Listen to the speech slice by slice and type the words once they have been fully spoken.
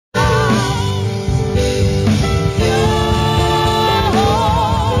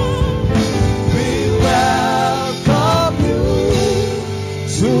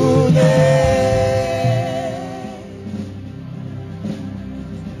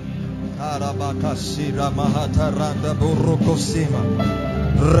Arabakasira mahataranda burukosima.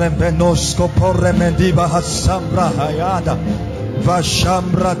 Rembenosco porremendiba hasambra hayada.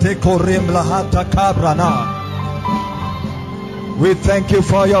 Vashambra dekorim lahata kabrana. We thank you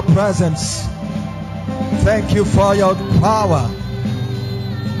for your presence. Thank you for your power.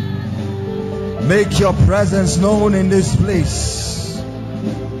 Make your presence known in this place.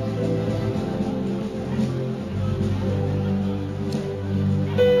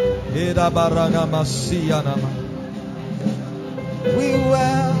 We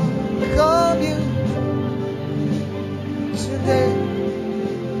welcome you today.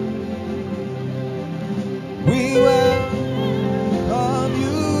 We welcome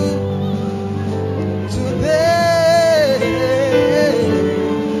you today.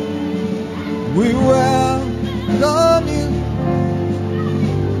 We welcome you.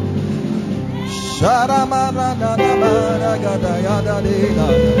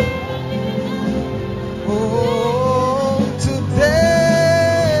 Oh, today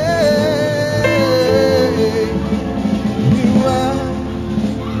we welcome.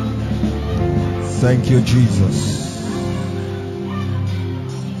 Thank you, Jesus.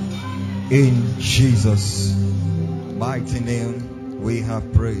 In Jesus' mighty name we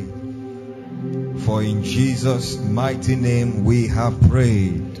have prayed. For in Jesus' mighty name we have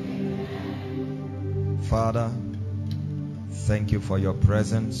prayed. Father, thank you for your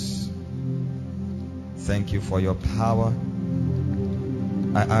presence. Thank you for your power.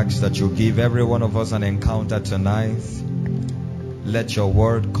 I ask that you give every one of us an encounter tonight. Let your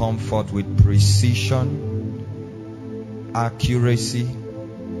word come forth with precision, accuracy,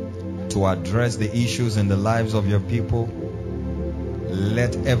 to address the issues in the lives of your people.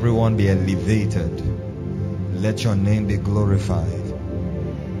 Let everyone be elevated. Let your name be glorified.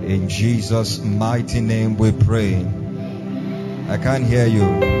 In Jesus' mighty name we pray. I can't hear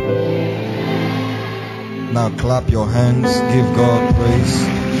you. Now clap your hands. Give God praise.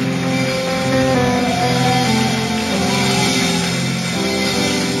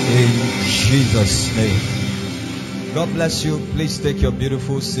 In Jesus' name. God bless you. Please take your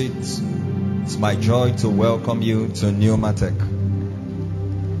beautiful seats. It's my joy to welcome you to Pneumatic.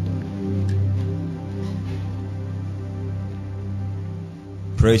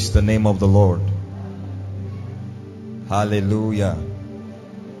 Praise the name of the Lord. Hallelujah.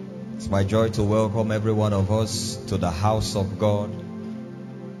 It's my joy to welcome every one of us to the house of God.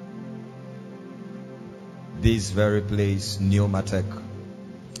 This very place, Pneumatic.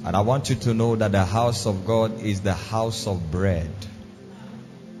 And I want you to know that the house of God is the house of bread.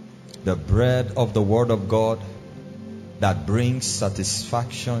 The bread of the Word of God that brings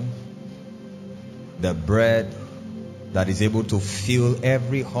satisfaction. The bread that is able to fill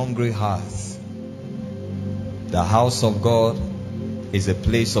every hungry heart. The house of God is a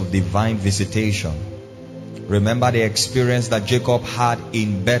place of divine visitation. Remember the experience that Jacob had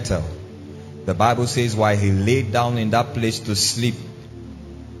in Bethel. The Bible says while he laid down in that place to sleep,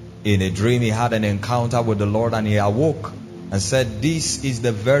 in a dream he had an encounter with the Lord, and he awoke and said, this is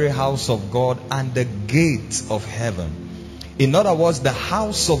the very house of God and the gate of heaven. In other words, the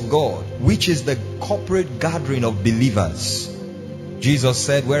house of God, which is the corporate gathering of believers. Jesus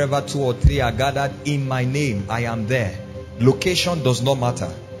said, wherever 2 or 3 are gathered in my name, I am there. Location does not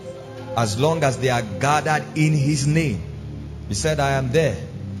matter, as long as they are gathered in his name. He said, I am there.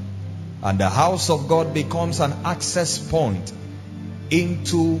 And the house of God becomes an access point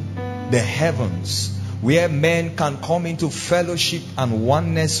into the heavens, where men can come into fellowship and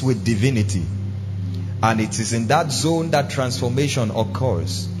oneness with divinity. And it is in that zone that transformation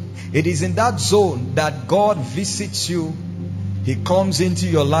occurs. It is in that zone that God visits you. He comes into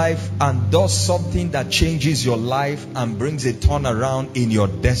your life and does something that changes your life and brings a turnaround in your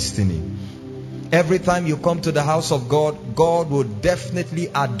destiny. Every time you come to the house of God, God will definitely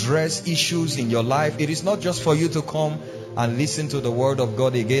address issues in your life. It is not just for you to come and listen to the word of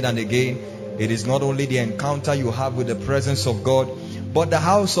God again and again. It is not only the encounter you have with the presence of God, but the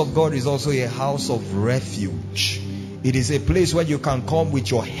house of God is also a house of refuge. It is a place where you can come with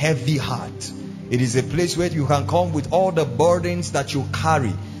your heavy heart. It is a place where you can come with all the burdens that you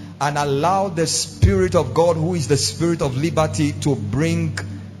carry and allow the Spirit of God, who is the Spirit of liberty, to bring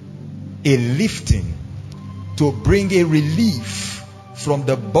a lifting, to bring a relief from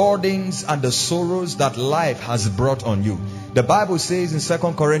the burdens and the sorrows that life has brought on you. The Bible says in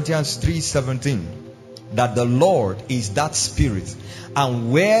 2 Corinthians 3:17 that the Lord is that Spirit,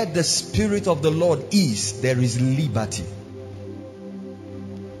 and where the Spirit of the Lord is, there is liberty.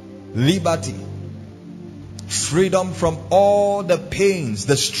 Liberty. Freedom from all the pains,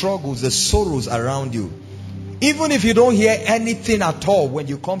 the struggles, the sorrows around you. Even if you don't hear anything at all when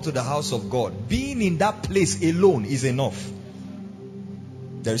you come to the house of God, being in that place alone is enough.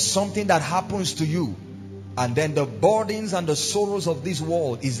 There's something that happens to you, and then the burdens and the sorrows of this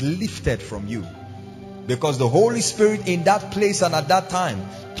world is lifted from you. Because the Holy Spirit in that place and at that time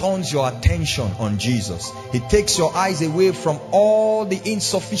turns your attention on Jesus. He takes your eyes away from all the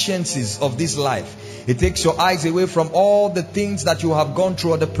insufficiencies of this life. He takes your eyes away from all the things that you have gone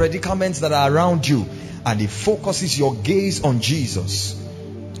through or the predicaments that are around you. And He focuses your gaze on Jesus.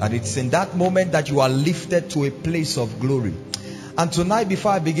 And it's in that moment that you are lifted to a place of glory. And tonight,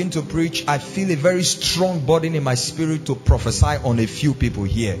 before I begin to preach, I feel a very strong burden in my spirit to prophesy on a few people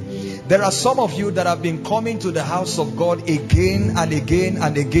here. There are some of you that have been coming to the house of God again and again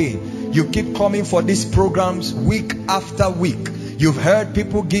and again. You keep coming for these programs week after week. You've heard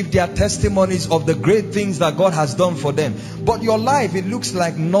people give their testimonies of the great things that God has done for them. But your life, it looks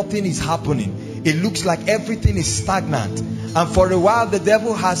like nothing is happening. It looks like everything is stagnant. And for a while, the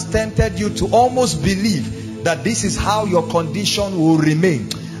devil has tempted you to almost believe that this is how your condition will remain.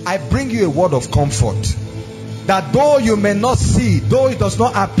 I bring you a word of comfort. That though you may not see, though it does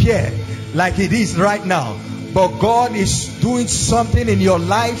not appear like it is right now, but God is doing something in your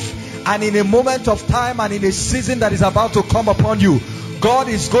life, and in a moment of time and in a season that is about to come upon you, God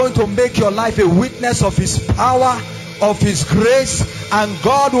is going to make your life a witness of His power, of His grace, and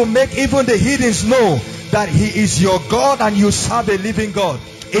God will make even the heathens know that He is your God and you serve a living God.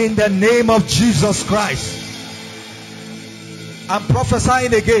 In the name of Jesus Christ. I'm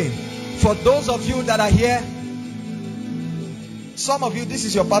prophesying again. For those of you that are here, some of you, this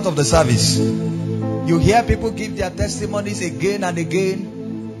is your part of the service. You hear people give their testimonies again and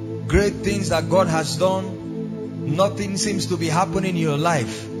again. Great things that God has done. Nothing seems to be happening in your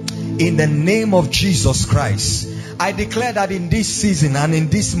life. In the name of Jesus Christ, I declare that in this season and in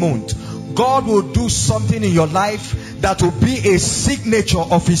this month, God will do something in your life that will be a signature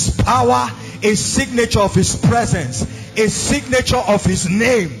of His power, a signature of His presence, a signature of His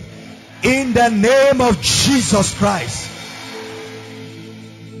name. In the name of Jesus Christ.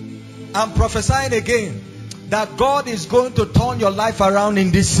 I'm prophesying again that God is going to turn your life around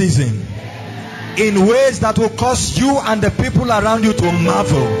in this season in ways that will cause you and the people around you to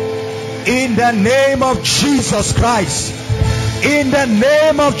marvel. In the name of Jesus Christ. In the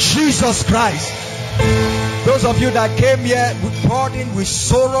name of Jesus Christ. Those of you that came here with burden, with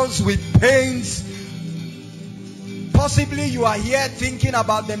sorrows, with pains, possibly you are here thinking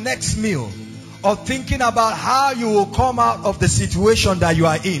about the next meal, or thinking about how you will come out of the situation that you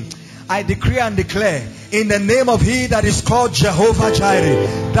are in. I decree and declare in the name of He that is called Jehovah Jireh,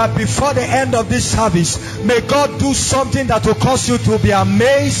 that before the end of this service, may God do something that will cause you to be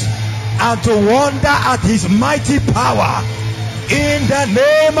amazed and to wonder at His mighty power. In the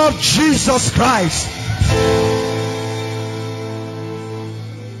name of Jesus Christ.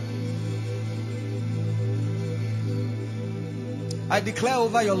 I declare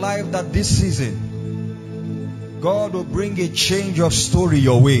over your life that this season, God will bring a change of story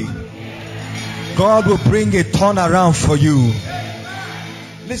your way. God will bring a turnaround for you.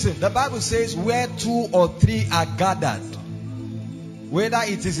 Listen, the Bible says where 2 or 3 are gathered, whether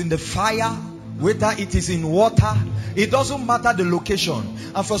it is in the fire, whether it is in water, it doesn't matter the location.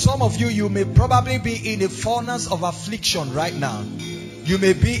 And for some of you, you may probably be in a furnace of affliction right now. You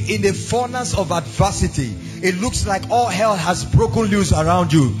may be in a furnace of adversity. It looks like all hell has broken loose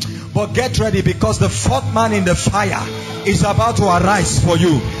around you. But get ready, because the 4th man in the fire is about to arise for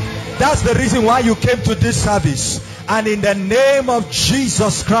you. That's the reason why you came to this service. And in the name of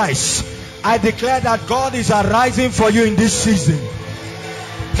Jesus Christ, I declare that God is arising for you in this season.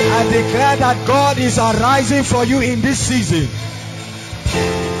 I declare that God is arising for you in this season.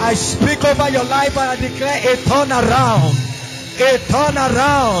 I speak over your life and I declare a turnaround. A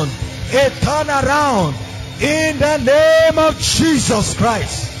turnaround. A turnaround. In the name of Jesus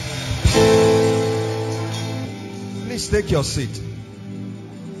Christ. Please take your seat.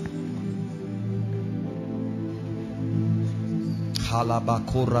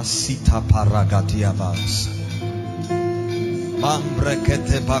 Halabakura sita paragatiavas. I'm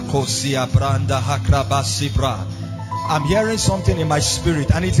hearing something in my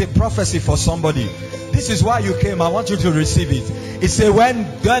spirit, and it's a prophecy for somebody. This is why you came. I want you to receive it. It said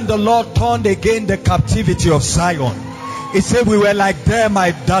when the Lord turned again the captivity of Zion, it said we were like them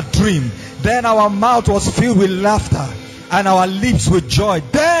that dream. Then our mouth was filled with laughter and our lips with joy.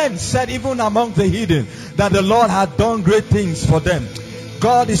 Then said even among the heathen that the Lord had done great things for them.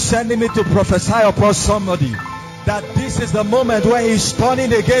 God is sending me to prophesy upon somebody that this is the moment when He's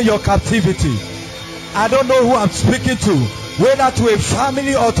turning again your captivity. I don't know who I'm speaking to, whether to a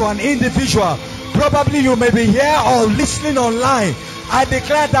family or to an individual, Probably you may be here or listening online. I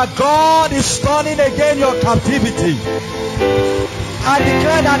declare that God is turning again your captivity. I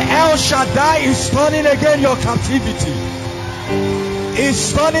declare that El Shaddai is turning again your captivity.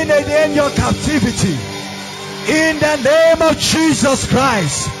 Is turning again your captivity. In the name of Jesus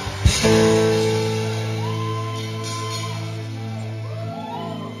Christ.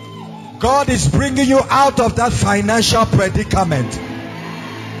 God is bringing you out of that financial predicament.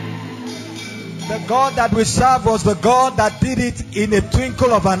 The God that we serve was the God that did it in a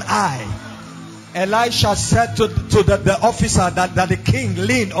twinkle of an eye. Elisha said to the officer that the king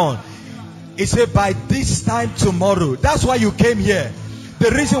leaned on. He said, by this time tomorrow. That's why you came here.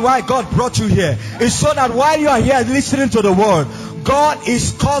 The reason why God brought you here is so that while you are here listening to the word, God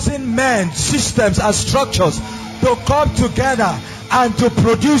is causing men, systems and structures to come together and to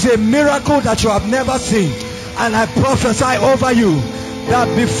produce a miracle that you have never seen. And I prophesy over you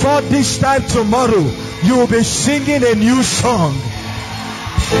that before this time tomorrow, you will be singing a new song.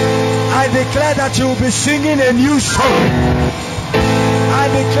 I declare that you will be singing a new song. I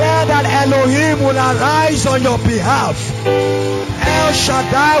declare that Elohim will arise on your behalf. El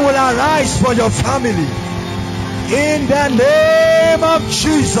Shaddai will arise for your family. In the name of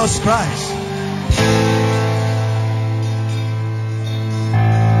Jesus Christ.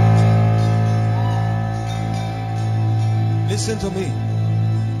 Listen to me.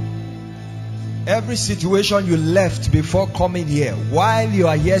 Every situation you left before coming here, while you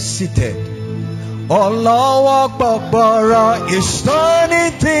are here seated, Allah Akbar is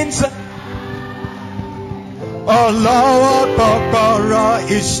turning things. Allah Akbar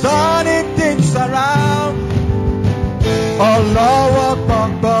is turning things around. Allah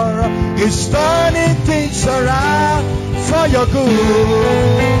Akbar is turning things around for your good.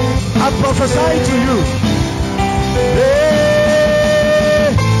 I prophesy to you. Hey,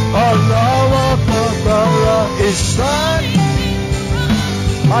 Allah Akbar is turning.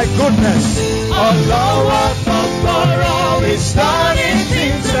 My goodness. Allah Akbar is turning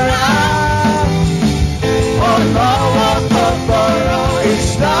things around. Allah Akbar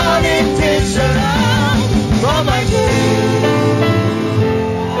is turning things around for my good.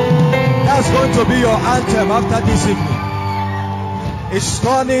 That's going to be your anthem after this evening. It's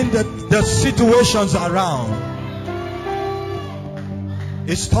turning the situations around.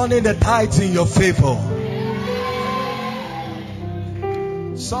 It's turning the tides in your favor.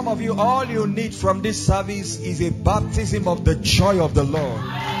 Some of you, all you need from this service is a baptism of the joy of the Lord.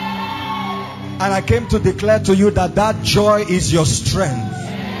 And I came to declare to you that that joy is your strength.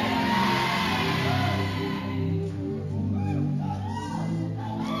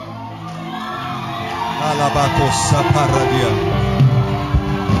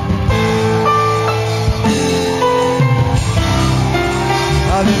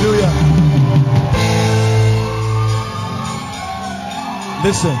 Hallelujah.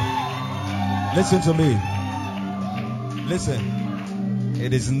 Listen to me. Listen.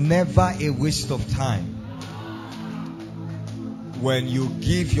 It is never a waste of time when you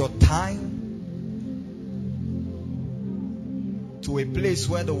give your time to a place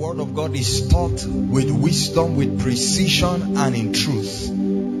where the word of God is taught with wisdom, with precision, and in truth.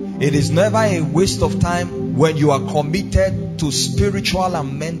 It is never a waste of time when you are committed to spiritual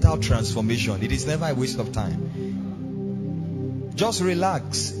and mental transformation. It is never a waste of time. Just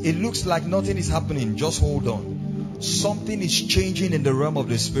relax. It looks like nothing is happening. Just hold on. Something is changing in the realm of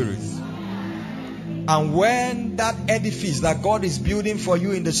the spirit. And when that edifice that God is building for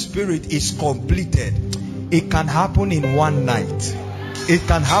you in the spirit is completed, it can happen in one night. It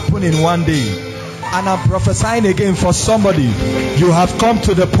can happen in one day. And I'm prophesying again for somebody. You have come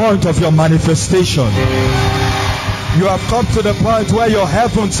to the point of your manifestation. You have come to the point where your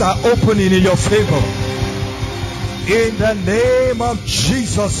heavens are opening in your favor. In the name of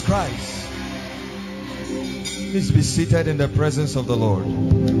Jesus Christ. Please be seated in the presence of the Lord.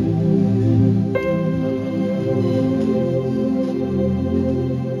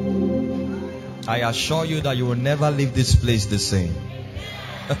 I assure you that you will never leave this place the same.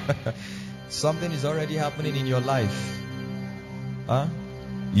 Something is already happening in your life. Huh?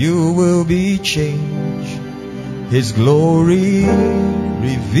 You will be changed. His glory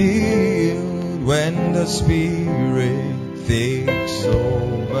revealed when the Spirit takes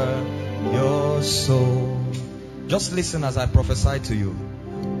over your soul. Just listen as I prophesy to you.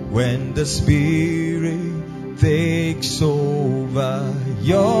 When the Spirit takes over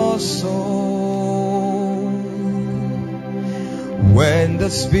your soul. When the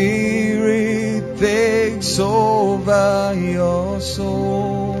Spirit takes over your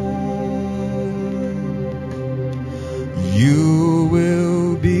soul, you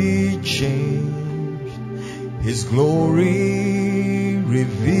will be changed. His glory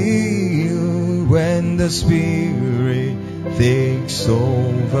revealed when the Spirit takes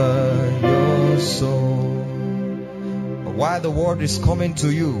over your soul. But while the word is coming to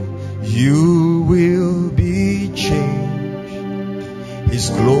you, you will be changed. His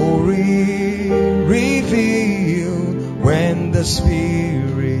glory revealed when the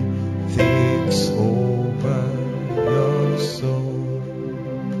Spirit takes over your soul.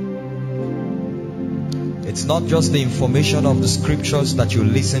 It's not just the information of the scriptures that you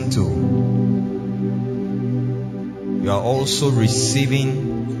listen to. You are also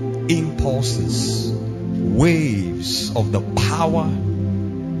receiving impulses, waves of the power,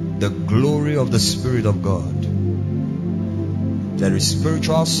 the glory of the Spirit of God. There is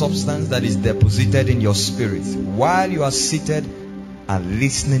spiritual substance that is deposited in your spirit while you are seated and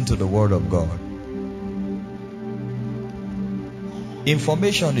listening to the Word of God.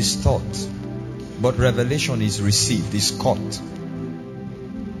 Information is taught, but revelation is received, is caught.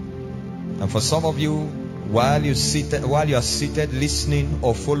 And for some of you, while you are seated listening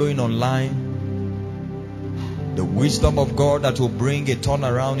or following online, the wisdom of God that will bring a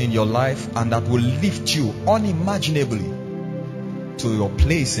turnaround in your life and that will lift you unimaginably to your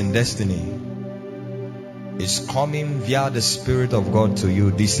place in destiny is coming via the Spirit of God to you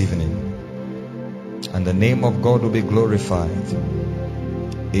this evening. And the name of God will be glorified.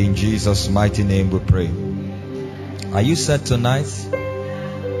 In Jesus' mighty name we pray. Are you set tonight?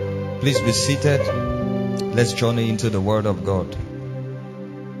 Please be seated. Let's journey into the Word of God.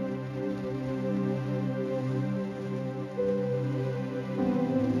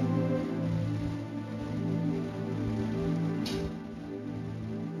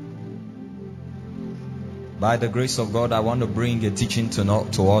 By the grace of God, I want to bring a teaching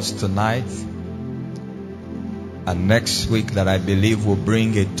to us tonight and next week that I believe will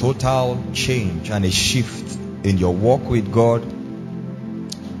bring a total change and a shift in your walk with God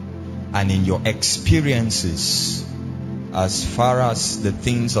and in your experiences as far as the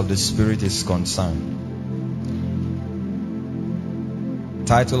things of the Spirit is concerned.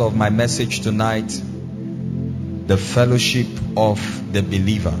 Title of my message tonight: The Fellowship of the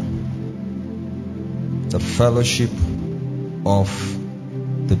Believer. The fellowship of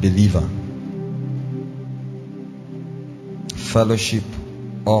the believer. Fellowship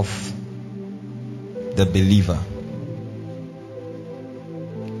of the believer.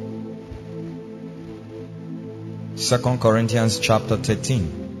 Second Corinthians chapter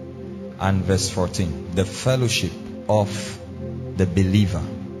 13 and verse 14. The fellowship of the believer.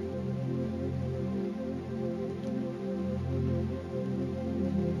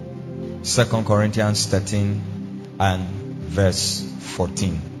 Second Corinthians 13 and verse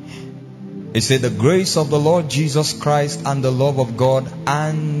 14. It said, the grace of the Lord Jesus Christ and the love of God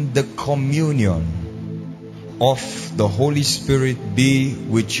and the communion of the Holy Spirit be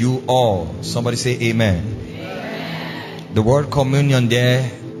with you all. Somebody say amen. Amen. The word communion there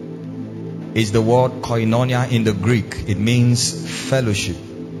is the word koinonia in the Greek. It means fellowship.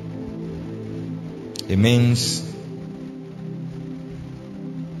 It means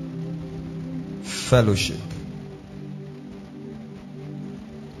fellowship.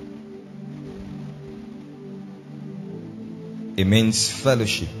 It means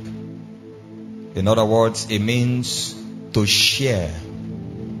fellowship. In other words, it means to share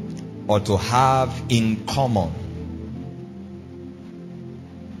or to have in common.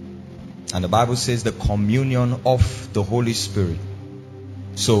 And the Bible says the communion of the Holy Spirit.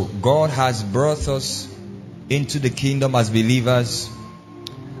 So God has brought us into the kingdom as believers,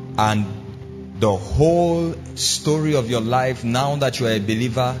 and the whole story of your life, now that you are a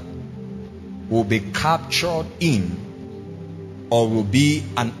believer, will be captured in, or will be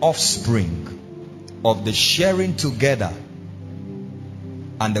an offspring of the sharing together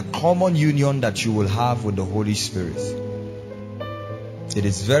and the common union that you will have with the Holy Spirit. It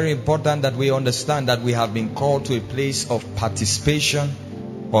is very important that we understand that we have been called to a place of participation,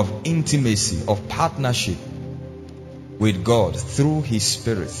 of intimacy, of partnership with God through His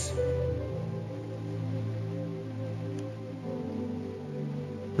Spirit.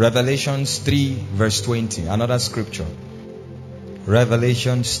 Revelations 3 verse 20, another scripture.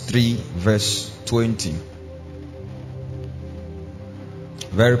 Revelations 3 verse 20.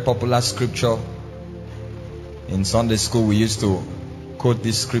 Very popular scripture. In Sunday school we used to quote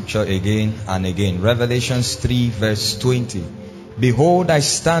this scripture again and again. Revelations 3 verse 20. Behold, I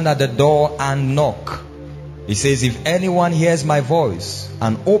stand at the door and knock. It says, if anyone hears my voice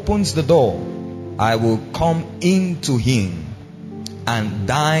and opens the door, I will come into him and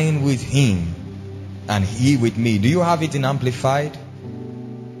dine with him and he with me. Do you have it in Amplified?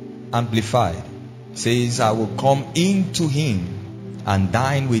 Amplified. says, I will come into him and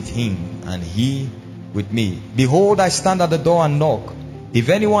dine with him, and he with me. Behold, I stand at the door and knock. If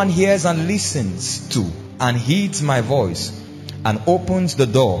anyone hears and listens to and heeds my voice and opens the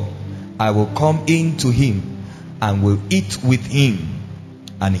door, I will come into him and will eat with him,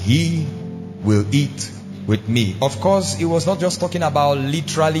 and he will eat with me. Of course, he was not just talking about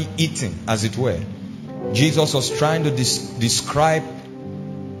literally eating, as it were. Jesus was trying to describe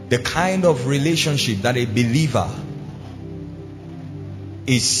the kind of relationship that a believer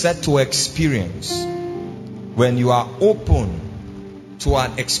is set to experience when you are open to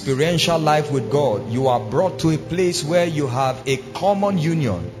an experiential life with God. You are brought to a place where you have a common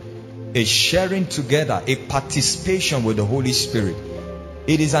union, a sharing together, a participation with the Holy Spirit.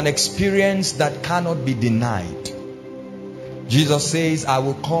 It is an experience that cannot be denied. Jesus says, I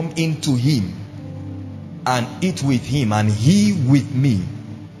will come into him and eat with him, and he with me.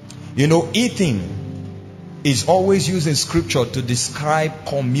 You know, eating is always used in scripture to describe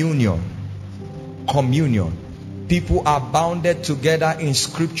communion. Communion. People are bounded together in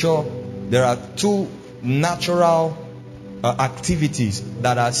scripture. There are two natural activities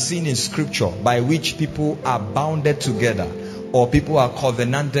that are seen in scripture by which people are bounded together, or people are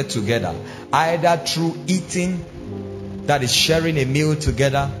covenanted together, either through eating, that is sharing a meal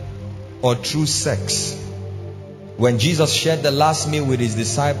together, or through sex. When Jesus shared the last meal with his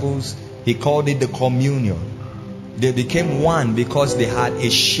disciples, he called it the communion. They became one because they had a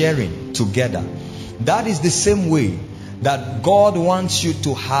sharing together. That is the same way that God wants you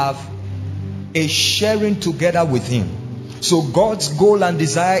to have a sharing together with him. So God's goal and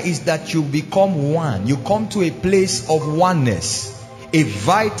desire is that you become one. You come to a place of oneness, a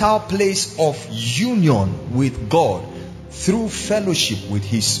vital place of union with God through fellowship with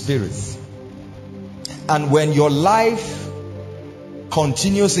his Spirit. And when your life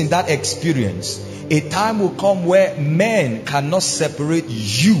continues in that experience, a time will come where men cannot separate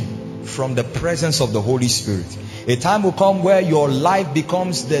you from the presence of the Holy Spirit. A time will come where your life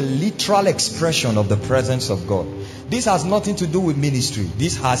becomes the literal expression of the presence of God. This has nothing to do with ministry.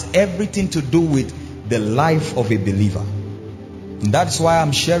 This has everything to do with the life of a believer. And that's why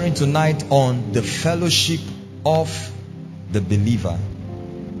I'm sharing tonight on the fellowship of the believer.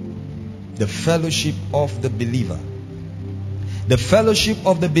 The fellowship of the believer. The fellowship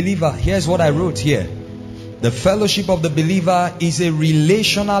of the believer. Here's what I wrote here. The fellowship of the believer is a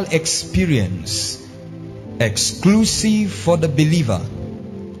relational experience exclusive for the believer,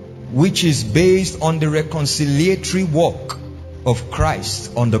 which is based on the reconciliatory work of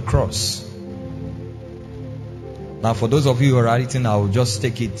Christ on the cross. Now, for those of you who are writing, I will just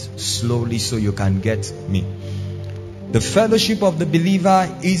take it slowly so you can get me. The fellowship of the believer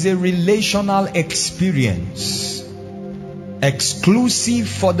is a relational experience exclusive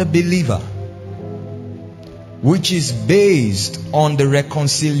for the believer, which is based on the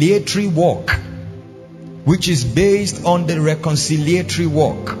reconciliatory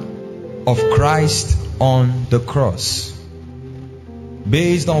work, of Christ on the cross.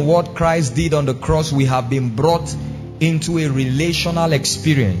 Based on what Christ did on the cross, we have been brought into a relational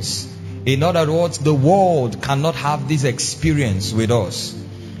experience. In other words, the world cannot have this experience with us.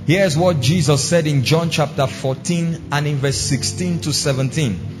 Here's what Jesus said in John chapter 14 and in verse 16 to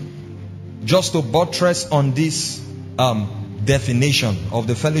 17. Just to buttress on this definition of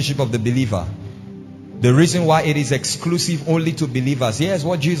the fellowship of the believer. The reason why it is exclusive only to believers. Here's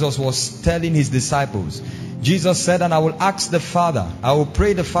what Jesus was telling his disciples. Jesus said, and I will ask the Father, I will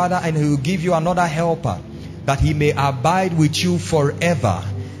pray the Father, and he will give you another helper, that he may abide with you forever.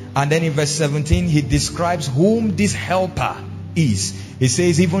 And then in verse 17, he describes whom this helper is. He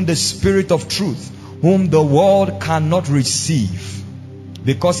says, even the Spirit of truth, whom the world cannot receive,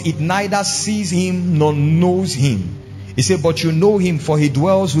 because it neither sees him nor knows him. He said, but you know him, for he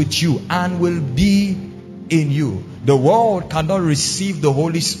dwells with you and will be in you. The world cannot receive the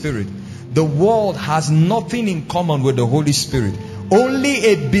Holy Spirit. The world has nothing in common with the Holy Spirit. Only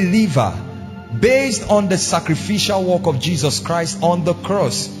a believer, based on the sacrificial work of Jesus Christ on the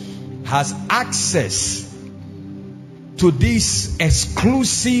cross, has access to this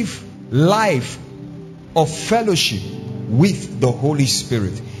exclusive life of fellowship with the Holy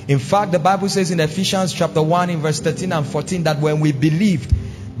Spirit. In fact, the Bible says in Ephesians chapter 1 in verse 13 and 14 that when we believed,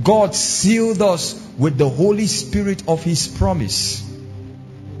 God sealed us with the Holy Spirit of his promise.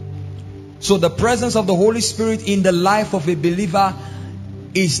 So the presence of the Holy Spirit in the life of a believer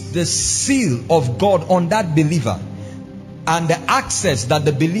is the seal of God on that believer, and the access that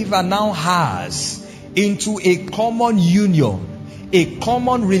the believer now has into a common union, a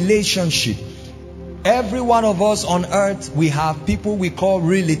common relationship. Every one of us on earth, we have people we call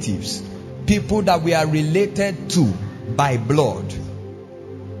relatives. people that we are related to by blood.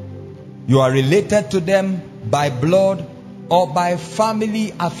 You are related to them by blood or by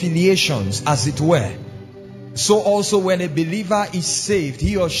family affiliations, as it were. So also when a believer is saved,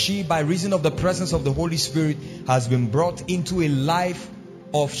 he or she, by reason of the presence of the Holy Spirit, has been brought into a life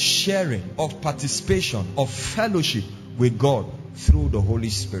of sharing, of participation, of fellowship with God through the Holy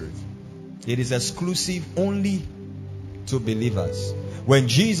Spirit. It is exclusive only to believers. When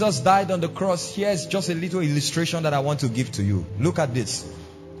Jesus died on the cross, here's just a little illustration that I want to give to you. Look at this.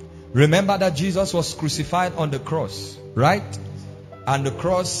 Remember that Jesus was crucified on the cross, right? And the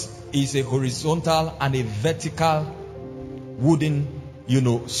cross is a horizontal and a vertical wooden,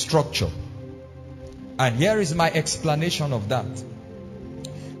 structure. And here is my explanation of that.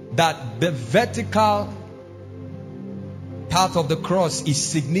 That the vertical part of the cross is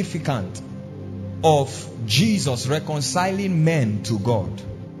significant of Jesus reconciling men to God,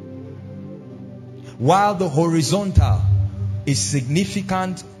 while the horizontal is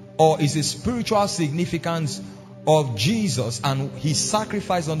significant, or is a spiritual significance of Jesus and his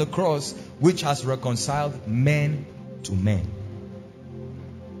sacrifice on the cross, which has reconciled men to men.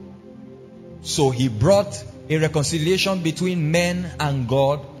 So he brought a reconciliation between men and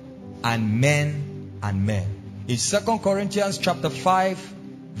God, and men and men. In 2 Corinthians chapter 5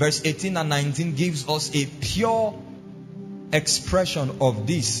 verse 18 and 19 gives us a pure expression of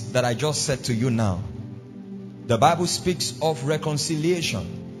this that I just said to you now. The Bible speaks of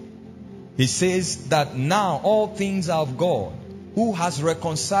reconciliation. He says that now all things are of God, who has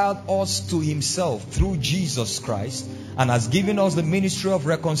reconciled us to himself through Jesus Christ and has given us the ministry of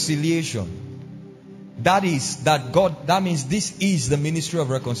reconciliation. That means this is the ministry of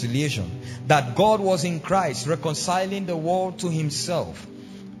reconciliation. That God was in Christ reconciling the world to himself,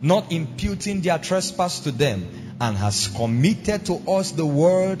 not imputing their trespass to them, and has committed to us the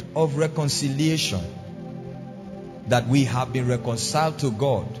word of reconciliation. That we have been reconciled to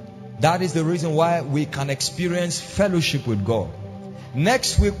God. That is the reason why we can experience fellowship with God.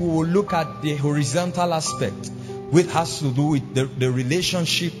 Next week we will look at the horizontal aspect, which has to do with the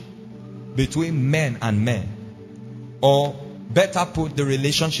relationship between men and men. Or better put, the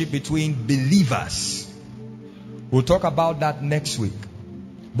relationship between believers. We'll talk about that next week.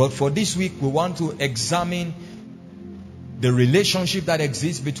 But for this week we want to examine the relationship that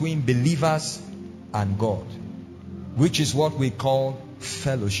exists between believers and God, which is what we call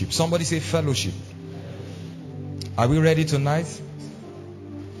fellowship. Somebody say fellowship. Are we ready tonight?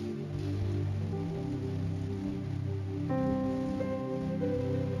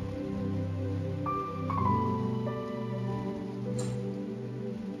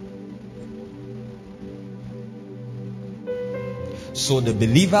 So the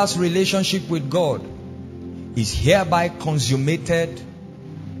believer's relationship with God is hereby consummated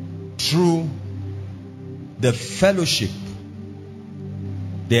through the fellowship,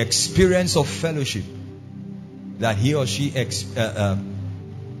 the experience of fellowship that he or she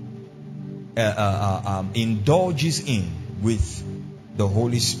indulges in with the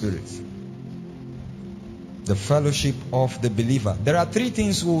Holy Spirit. The fellowship of the believer. There are three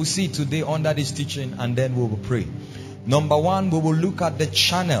things we will see today under this teaching, and then we will pray. Number one, we will look at the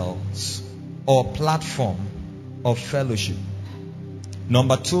channels or platform of fellowship.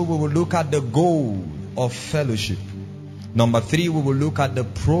 Number two, we will look at the goal of fellowship. Number three, we will look at the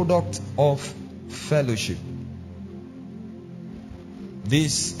product of fellowship.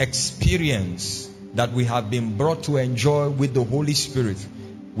 This experience that we have been brought to enjoy with the Holy Spirit,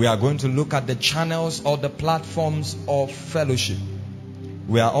 we are going to look at the channels or the platforms of fellowship.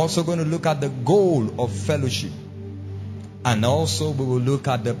 We are also going to look at the goal of fellowship. And also we will look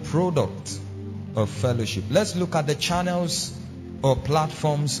at the product of fellowship. Let's look at the channels or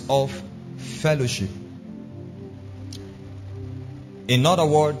platforms of fellowship. In other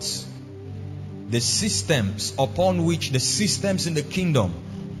words, the systems in the kingdom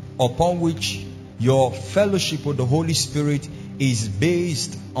upon which your fellowship with the Holy Spirit is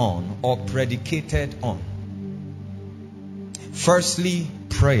based on or predicated on. Firstly,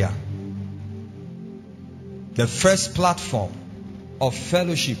 prayer. The first platform of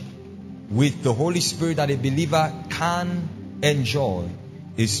fellowship with the Holy Spirit that a believer can enjoy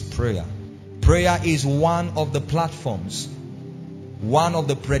is prayer. Prayer is one of the platforms, one of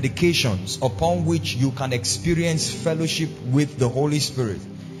the predications upon which you can experience fellowship with the Holy Spirit.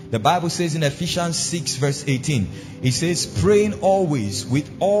 The Bible says in Ephesians 6 verse 18, it says, praying always with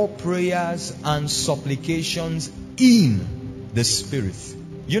all prayers and supplications in the Spirit.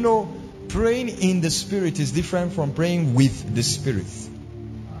 You know, praying in the Spirit is different from praying with the Spirit.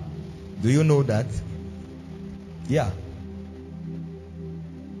 Do you know that? Yeah.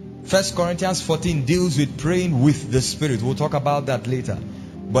 1 Corinthians 14 deals with praying with the Spirit. We'll talk about that later.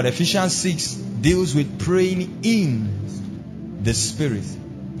 But Ephesians 6 deals with praying in the Spirit.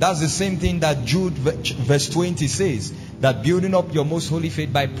 That's the same thing that Jude verse 20 says, that building up your most holy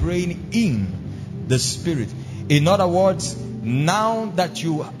faith by praying in the Spirit. In other words, now that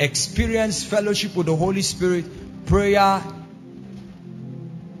you experience fellowship with the Holy Spirit, prayer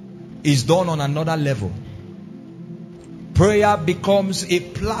is done on another level. Prayer becomes a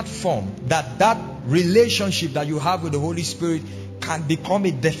platform that relationship that you have with the Holy Spirit can become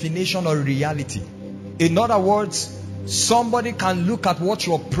a definition or reality. In other words, somebody can look at what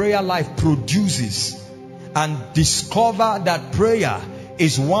your prayer life produces and discover that prayer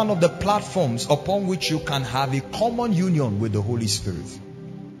is one of the platforms upon which you can have a common union with the Holy Spirit.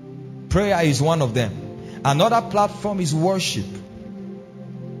 Prayer is one of them. Another platform is worship.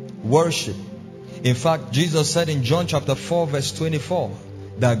 Worship. In fact, Jesus said in John chapter 4 verse 24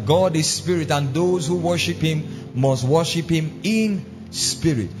 that God is spirit and those who worship Him must worship Him in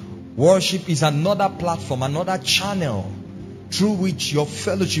spirit. Worship is another platform, another channel through which your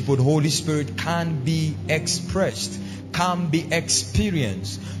fellowship with the Holy Spirit can be expressed, can be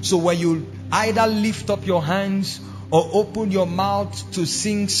experienced. So when you either lift up your hands or open your mouth to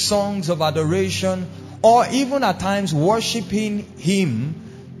sing songs of adoration, or even at times worshiping Him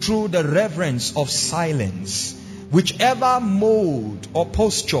through the reverence of silence, whichever mode or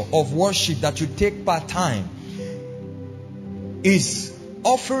posture of worship that you take part time is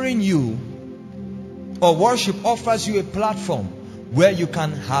offering you, or worship offers you a platform where you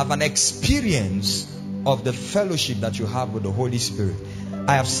can have an experience of the fellowship that you have with the Holy Spirit.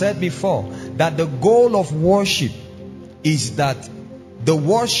 I have said before that the goal of worship is that the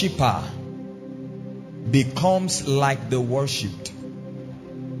worshipper becomes like the worshipped.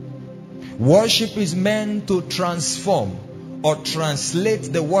 Worship is meant to transform or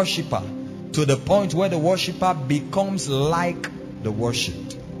translate the worshipper to the point where the worshipper becomes like the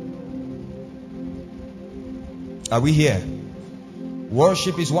worshipped. Are we here?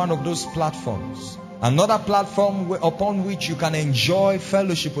 Worship is one of those platforms. Another platform upon which you can enjoy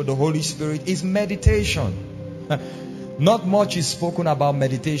fellowship with the Holy Spirit is meditation. Not much is spoken about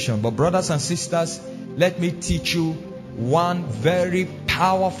meditation, but brothers and sisters, let me teach you one very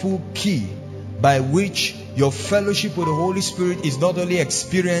powerful key by which your fellowship with the Holy Spirit is not only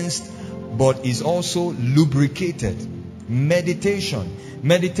experienced but is also lubricated. Meditation.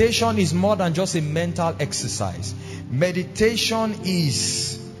 Meditation is more than just a mental exercise. Meditation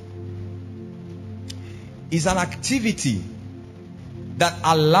is an activity that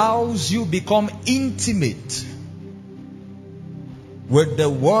allows you become intimate with the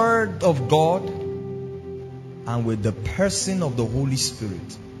Word of God and with the person of the Holy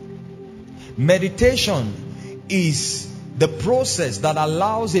Spirit. Meditation is the process that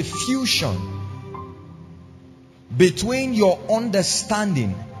allows a fusion between your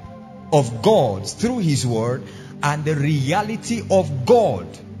understanding of God through His Word and the reality of God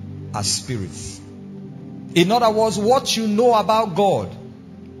as Spirit. In other words, what you know about God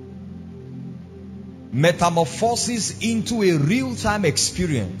metamorphoses into a real-time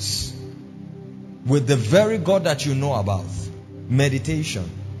experience with the very God that you know about. Meditation.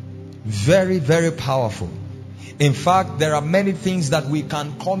 Very, very powerful. In fact, there are many things that we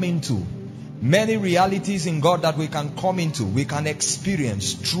can come into. Many realities in God that we can come into, we can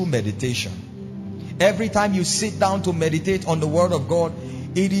experience through meditation. Every time you sit down to meditate on the Word of God,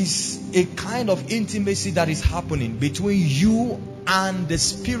 it is a kind of intimacy that is happening between you and the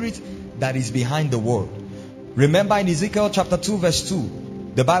Spirit that is behind the Word. Remember in Ezekiel chapter 2 verse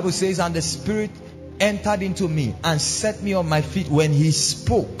 2, the Bible says, and the Spirit entered into me and set me on my feet when He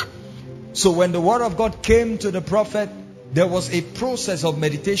spoke. So when the Word of God came to the prophet, there was a process of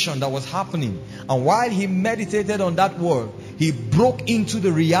meditation that was happening. And while he meditated on that Word, he broke into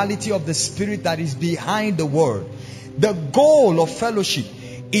the reality of the Spirit that is behind the Word. The goal of fellowship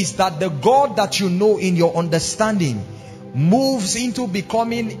is that the God that you know in your understanding moves into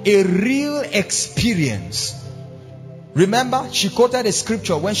becoming a real experience. Remember, she quoted a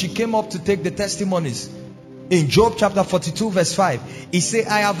scripture when she came up to take the testimonies. In Job chapter 42 verse 5, he said,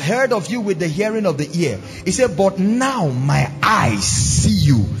 I have heard of you with the hearing of the ear. He said, but now my eyes see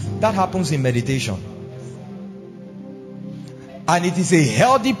you. That happens in meditation. And it is a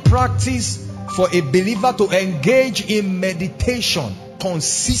healthy practice for a believer to engage in meditation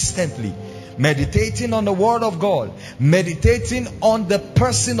consistently. Meditating on the Word of God. Meditating on the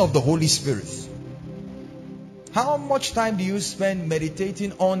person of the Holy Spirit. How much time do you spend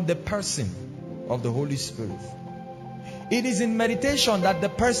meditating on the person of the Holy Spirit? It is in meditation that the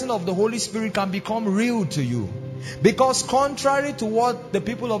person of the Holy Spirit can become real to you. Because contrary to what the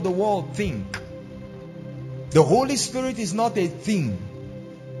people of the world think, the Holy Spirit is not a thing.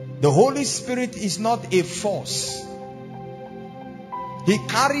 The Holy Spirit is not a force. He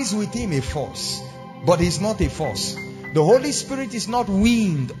carries with him a force, but he's not a force. The Holy Spirit is not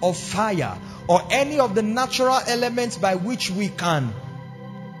wind or fire or any of the natural elements by which we can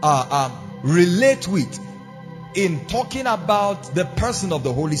relate with in talking about the person of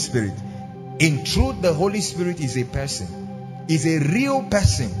the Holy Spirit. In truth, the Holy Spirit is a person. Is a real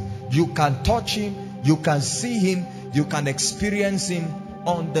person. You can touch him, you can see him, you can experience him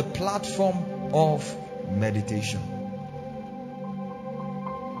on the platform of meditation.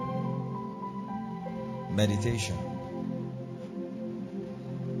 Meditation.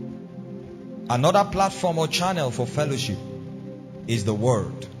 Another platform or channel for fellowship is the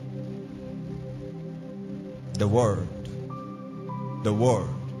Word. The Word. The Word.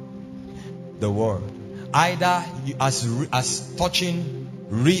 The Word. Either as touching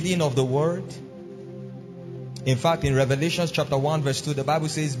reading of the Word. In fact, in Revelation chapter 1 verse 2, the Bible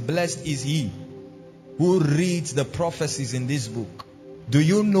says, blessed is he who reads the prophecies in this book. Do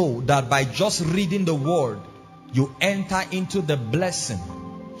you know that by just reading the Word, you enter into the blessing?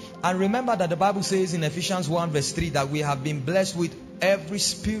 And remember that the Bible says in Ephesians 1 verse 3 that we have been blessed with every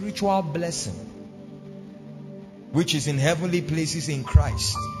spiritual blessing which is in heavenly places in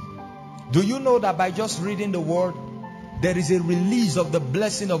Christ. Do you know that by just reading the Word, there is a release of the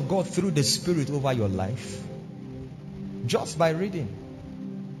blessing of God through the Spirit over your life? Just by reading.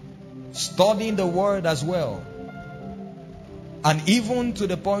 Studying the Word as well. And even to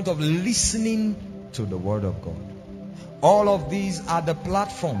the point of listening to the Word of God. All of these are the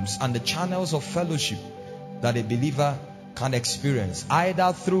platforms and the channels of fellowship that a believer can experience.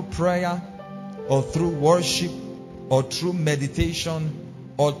 Either through prayer or through worship or through meditation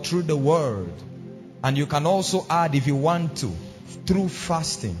or through the Word. And you can also add, if you want to, through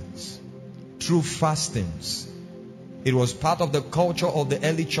fastings. Through fastings. It was part of the culture of the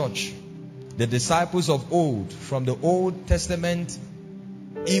early church. The disciples of old, from the Old Testament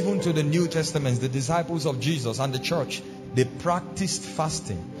even to the New Testament, the disciples of Jesus and the church, they practiced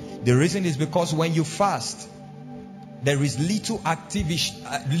fasting. The reason is because when you fast, there is little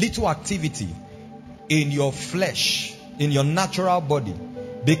activity in your flesh, in your natural body.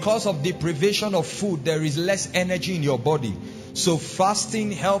 Because of deprivation of food, there is less energy in your body. So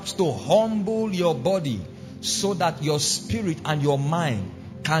fasting helps to humble your body so that your spirit and your mind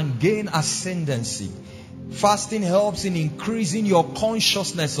can gain ascendancy. Fasting helps in increasing your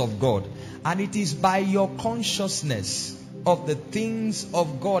consciousness of God. And it is by your consciousness of the things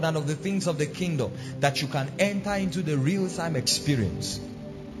of God and of the things of the kingdom that you can enter into the real-time experience.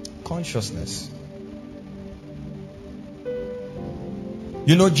 Consciousness.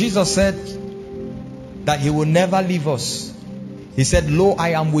 You know, Jesus said that he will never leave us. He said, lo, I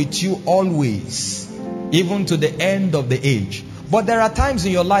am with you always, even to the end of the age. But there are times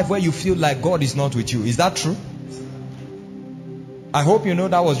in your life where you feel like God is not with you. Is that true? I hope you know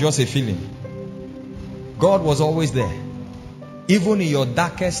that was just a feeling. God was always there. Even in your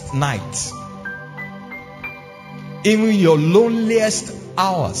darkest nights. Even in your loneliest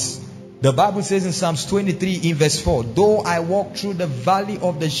hours. The Bible says in Psalms 23 in verse 4, though I walk through the valley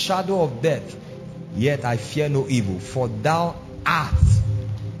of the shadow of death, yet I fear no evil, for thou art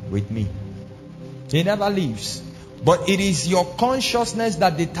with me. He never leaves. But it is your consciousness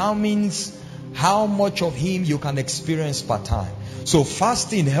that determines how much of him you can experience per time. So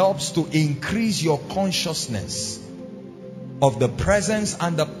fasting helps to increase your consciousness of the presence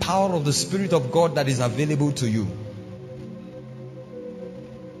and the power of the Spirit of God that is available to you.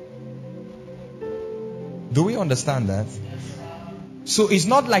 Do we understand that? So it's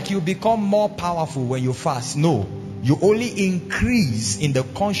not like you become more powerful when you fast. No. You only increase in the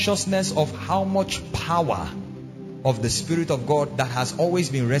consciousness of how much power of the Spirit of God that has always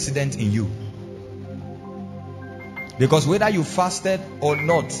been resident in you. Because whether you fasted or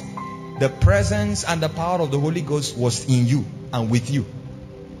not, the presence and the power of the Holy Ghost was in you and with you.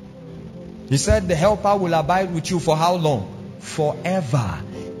 He said the helper will abide with you for how long? Forever.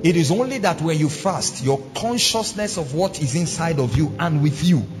 It is only that when you fast, your consciousness of what is inside of you and with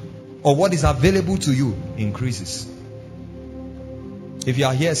you, or what is available to you, increases. If you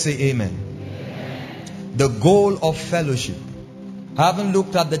are here, say amen. The goal of fellowship. Having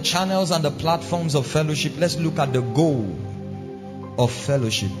looked at the channels and the platforms of fellowship, let's look at the goal of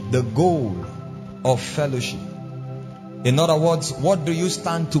fellowship. The goal of fellowship. In other words, what do you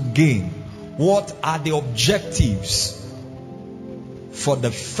stand to gain? What are the objectives for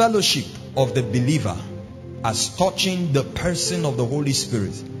the fellowship of the believer as touching the person of the Holy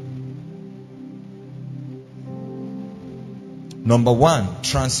Spirit? Number one,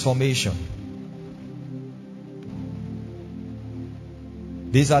 transformation.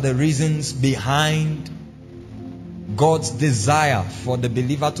 These are the reasons behind God's desire for the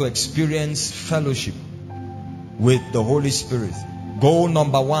believer to experience fellowship with the Holy Spirit. Goal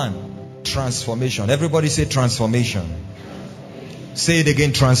number one, transformation. Everybody say transformation. Say it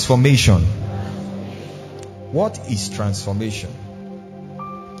again, transformation. What is transformation?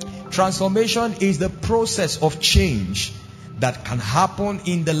 Transformation is the process of change that can happen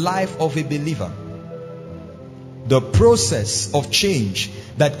in the life of a believer. The process of change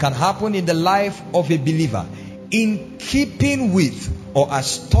that can happen in the life of a believer, in keeping with or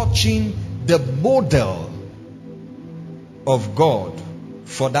as touching the model of God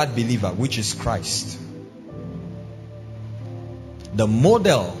for that believer, which is Christ. The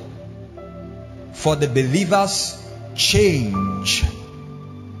model for the believer's change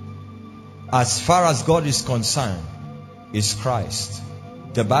as far as God is concerned is Christ.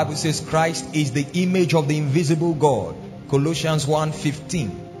 The Bible says Christ is the image of the invisible God. Colossians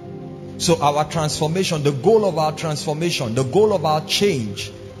 1:15. So our transformation, the goal of our transformation, the goal of our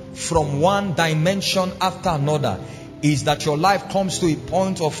change from one dimension after another is that your life comes to a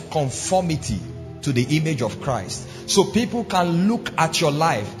point of conformity to the image of Christ. So people can look at your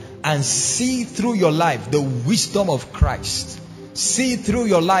life and see through your life the wisdom of Christ. See through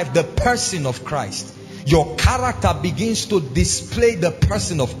your life the person of Christ. Your character begins to display the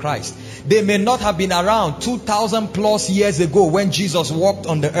person of Christ. They may not have been around 2,000 plus years ago when Jesus walked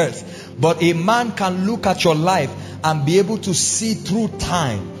on the earth, but a man can look at your life and be able to see through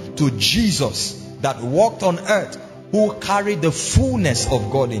time to Jesus that walked on earth, who carried the fullness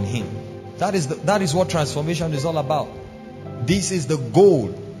of God in him. That is what transformation is all about. This is the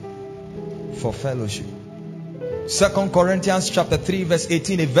goal for fellowship. 2 Corinthians chapter 3 verse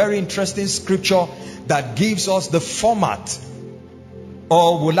 18, a very interesting scripture that gives us the format,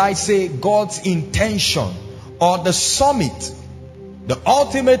 or will I say God's intention, or the summit, the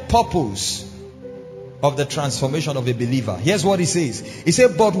ultimate purpose of the transformation of a believer. Here's what he says. He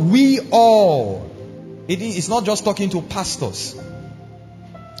said, but we all, it's not just talking to pastors,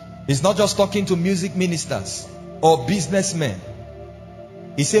 it's not just talking to music ministers or businessmen.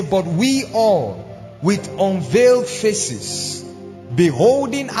 He said, but we all, with unveiled faces,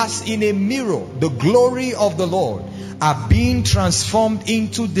 beholding as in a mirror the glory of the Lord, are being transformed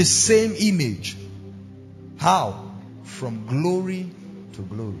into the same image. How? From glory to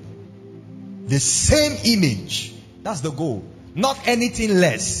glory. The same image. That's the goal. Not anything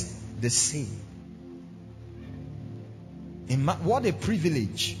less. The same. What a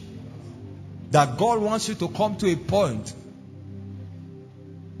privilege that God wants you to come to a point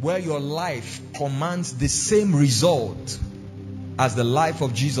where your life commands the same result as the life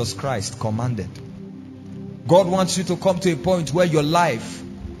of Jesus Christ commanded. God wants you to come to a point where your life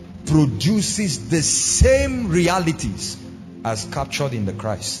produces the same realities as captured in the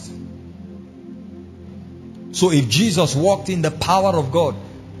Christ. So if Jesus walked in the power of God,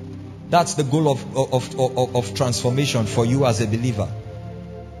 that's the goal of transformation for you as a believer.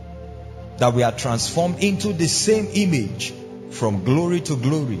 That we are transformed into the same image from glory to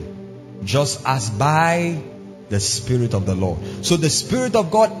glory, just as by the Spirit of the Lord. So the Spirit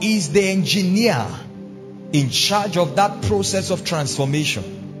of God is the engineer in charge of that process of transformation.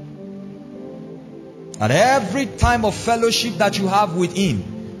 At every time of fellowship that you have with Him,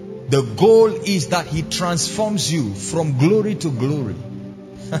 the goal is that He transforms you from glory to glory.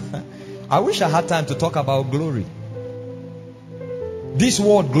 I wish I had time to talk about glory. This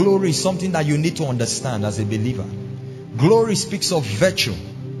word glory is something that you need to understand as a believer. Glory speaks of virtue.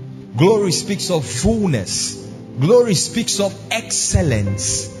 Glory speaks of fullness. Glory speaks of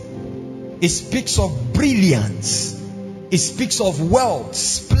excellence. It speaks of brilliance. It speaks of wealth,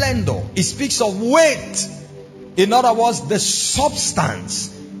 splendor. It speaks of weight. In other words, the substance,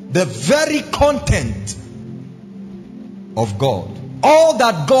 the very content of God. All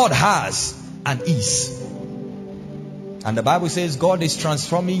that God has and is. And the Bible says God is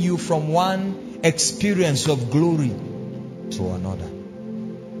transforming you from one experience of glory to another.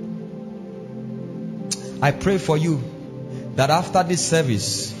 I pray for you that after this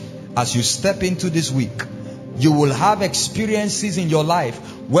service, as you step into this week, you will have experiences in your life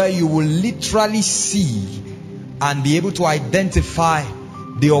where you will literally see and be able to identify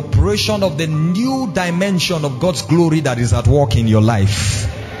the operation of the new dimension of God's glory that is at work in your life.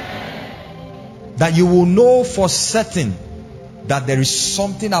 That you will know for certain that there is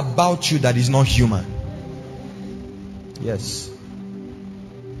something about you that is not human. Yes.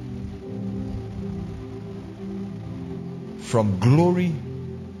 From glory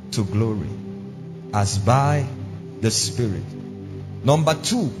to glory, as by the Spirit. Number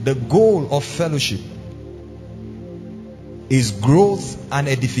 2, the goal of fellowship is growth and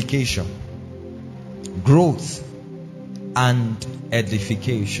edification. Growth and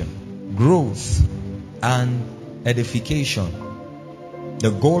edification. Growth and edification.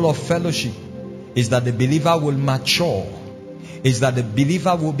 The goal of fellowship is that the believer will mature, is that the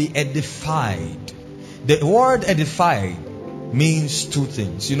believer will be edified. The word edified means 2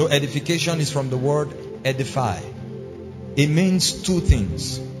 things. You know, edification is from the word edify. It means 2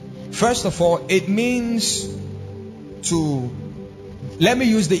 things. First of all, it means to, let me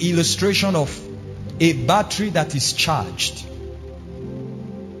use the illustration of a battery that is charged.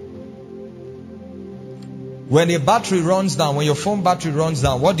 When a battery runs down, when your phone battery runs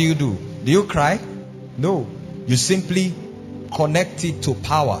down, what do? Do you cry? No. You simply connect it to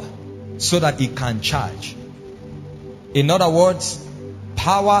power so that it can charge. In other words,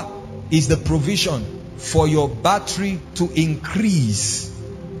 power is the provision for your battery to increase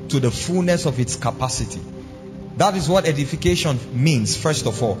to the fullness of its capacity. That is what edification means. First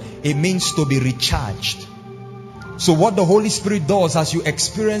of all, it means to be recharged. So what the Holy Spirit does as you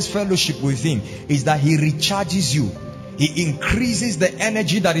experience fellowship with Him is that He recharges you. He increases the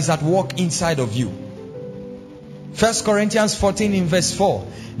energy that is at work inside of you. 1 Corinthians 14 in verse 4.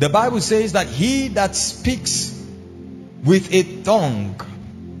 The Bible says that he that speaks with a tongue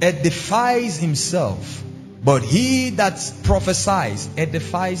edifies himself, but he that prophesies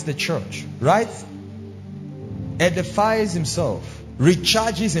edifies the church. Right? Edifies himself,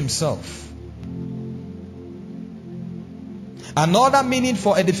 recharges himself. Another meaning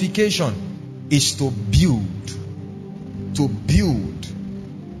for edification is to build. To build.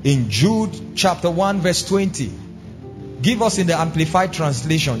 In Jude chapter 1 verse 20. Give us in the Amplified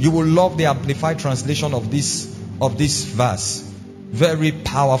translation. You will love the Amplified translation of this verse. Very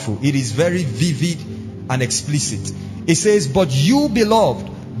powerful. It is very vivid and explicit. It says, but you,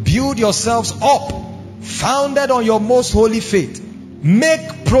 beloved, build yourselves up, founded on your most holy faith.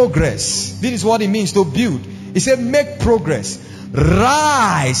 Make progress. This is what it means to build. He said, make progress.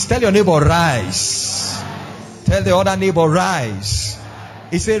 Rise. Tell your neighbor, rise. Tell the other neighbor, rise.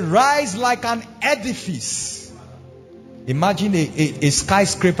 He said, rise like an edifice. Imagine a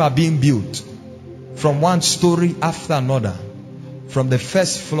skyscraper being built from one story after another. From the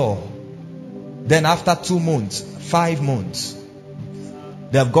first floor. Then after 2 months, 5 months,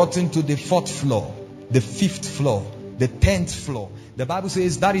 they have gotten to the 4th floor, the 5th floor, the 10th floor. The Bible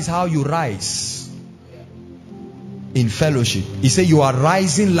says that is how you rise in fellowship. He said you are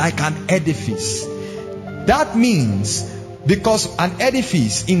rising like an edifice. That means, because an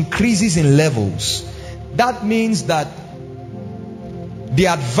edifice increases in levels, that means that the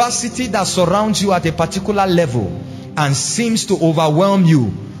adversity that surrounds you at a particular level and seems to overwhelm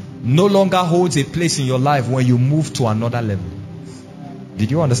you no longer holds a place in your life when you move to another level. Did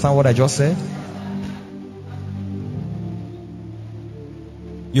you understand what I just said?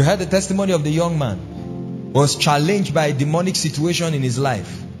 You heard the testimony of the young man who was challenged by a demonic situation in his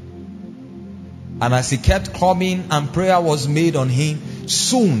life. And as he kept coming and prayer was made on him,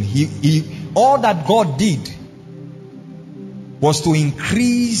 soon all that God did was to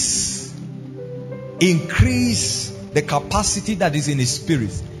increase the capacity that is in his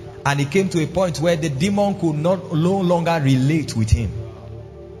spirit. And he came to a point where the demon could no longer relate with him.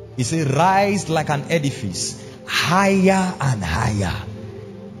 He said, rise like an edifice, higher and higher.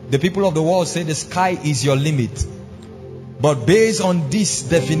 The people of the world say the sky is your limit. But based on this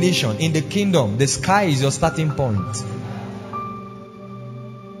definition, in the kingdom, the sky is your starting point.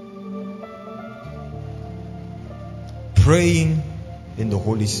 Praying in the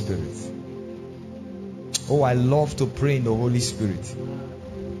Holy Spirit. Oh, I love to pray in the Holy Spirit.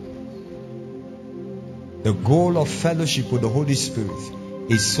 The goal of fellowship with the Holy Spirit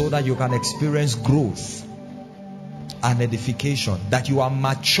is so that you can experience growth and edification, that you are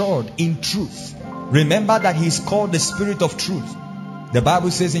matured in truth. Remember that He is called the Spirit of Truth. The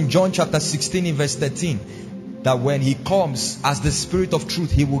Bible says in John chapter 16 in verse 13 that when He comes as the Spirit of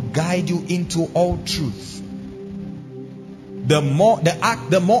Truth, He will guide you into all truth. The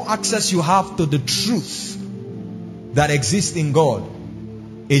more access you have to the truth that exists in God,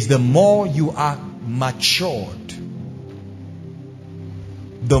 is the more you are matured.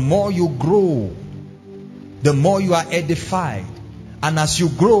 The more you grow, the more you are edified. And as you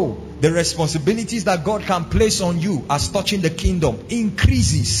grow, the responsibilities that God can place on you as touching the kingdom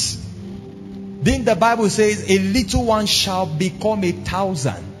increases. Then the Bible says, a little one shall become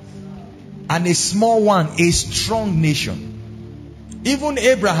 1,000, and a small one a strong nation. Even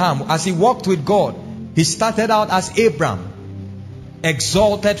Abraham, as he walked with God, he started out as Abram,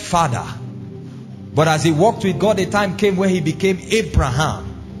 exalted father. But as he walked with God, a time came where he became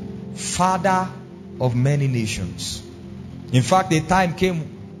Abraham, father of many nations. In fact, a time came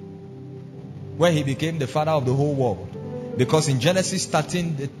where he became the father of the whole world. Because in Genesis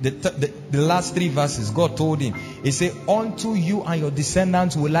 13, the last 3 verses, God told him, he said, unto you and your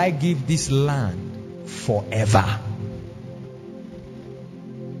descendants will I give this land forever.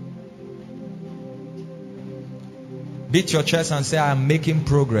 Beat your chest and say, I am making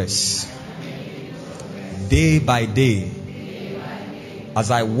progress. Day by day. As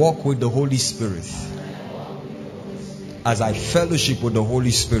I walk with the Holy Spirit. As I fellowship with the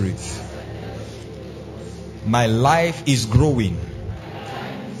Holy Spirit. My life is growing.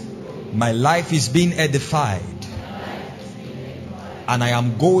 My life is being edified. And I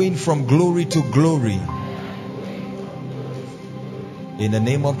am going from glory to glory. In the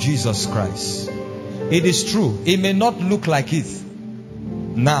name of Jesus Christ. It is true. It may not look like it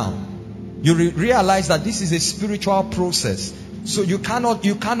now. You realize that this is a spiritual process. So you cannot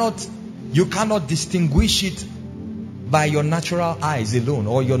distinguish it by your natural eyes alone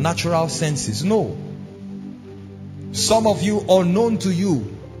or your natural senses. No. Some of you, unknown to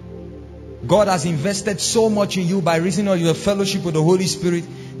you, God has invested so much in you by reason of your fellowship with the Holy Spirit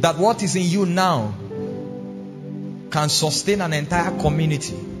that what is in you now can sustain an entire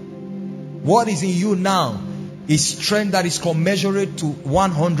community. What is in you now is strength that is commensurate to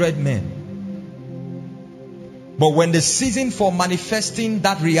 100 men. But when the season for manifesting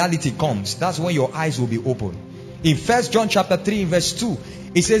that reality comes, that's when your eyes will be open. In 1 John chapter 3 verse 2,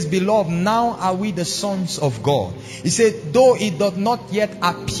 it says, beloved, now are we the sons of God. He said, though it does not yet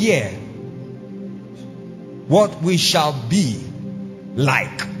appear what we shall be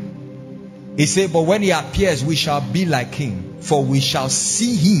like. He said, but when he appears, we shall be like him, for we shall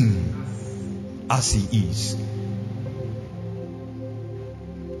see him as he is.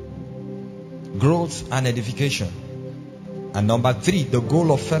 Growth and edification. And number 3, the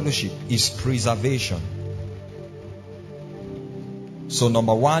goal of fellowship is preservation. So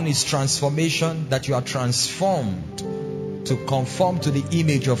number 1 is transformation, that you are transformed to conform to the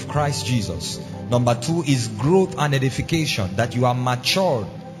image of Christ Jesus. Number 2 is growth and edification, that you are matured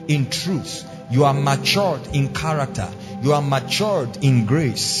in truth. You are matured in character. You are matured in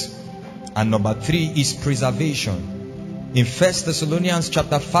grace. And number 3 is preservation. In 1 Thessalonians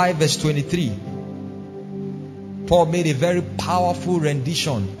chapter 5 verse 23, Paul made a very powerful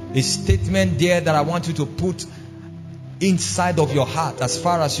rendition, a statement there that I want you to put inside of your heart as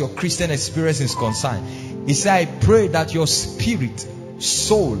far as your Christian experience is concerned. He said, I pray that your spirit,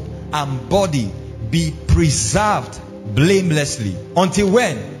 soul, and body be preserved blamelessly. Until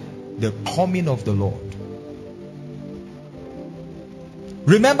when? The coming of the Lord.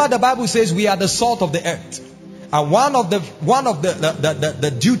 Remember, the Bible says we are the salt of the earth. And one of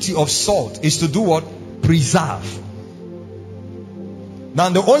the duty of salt is to do what? Preserve. Now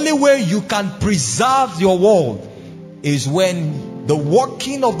the only way you can preserve your world is when the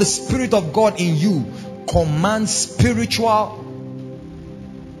working of the Spirit of God in you commands spiritual,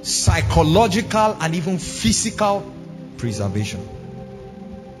 psychological, and even physical preservation.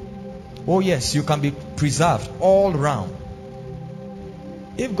 Oh yes, you can be preserved all round.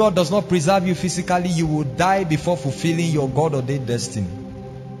 If God does not preserve you physically, you will die before fulfilling your God-ordained destiny.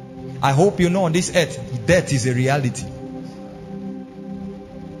 I hope you know on this earth, death is a reality.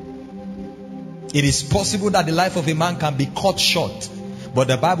 It is possible that the life of a man can be cut short. But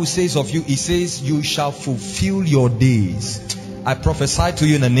the Bible says of you, it says, you shall fulfill your days. I prophesy to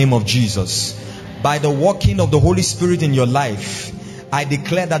you in the name of Jesus. By the working of the Holy Spirit in your life, I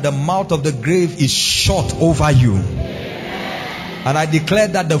declare that the mouth of the grave is shut over you. And I declare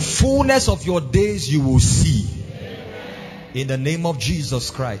that the fullness of your days you will see. In the name of Jesus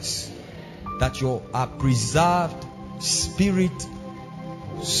Christ. That you are preserved, spirit,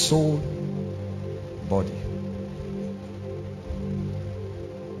 soul, body.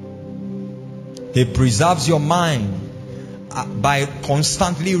 He preserves your mind by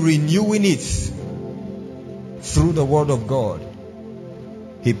constantly renewing it through the Word of God.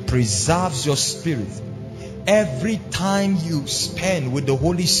 He preserves your spirit. Every time you spend with the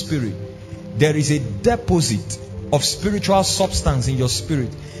Holy Spirit, there is a deposit of spiritual substance in your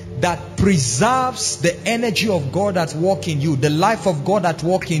spirit that preserves the energy of God at work in you, the life of God at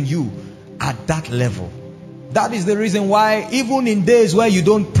work in you at that level. That is the reason why even in days where you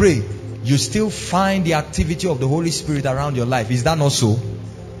don't pray, you still find the activity of the Holy Spirit around your life. Is that not so?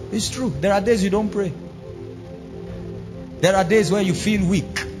 It's true. There are days you don't pray. There are days where you feel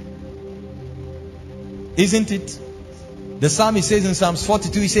weak. Isn't it? The psalmist says in Psalms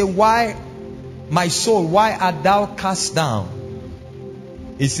 42, he says, why, my soul, why art thou cast down?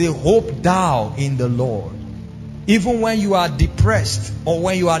 It says, hope thou in the Lord. Even when you are depressed or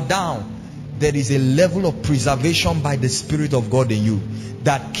when you are down, there is a level of preservation by the Spirit of God in you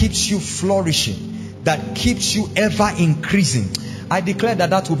that keeps you flourishing, that keeps you ever increasing. I declare that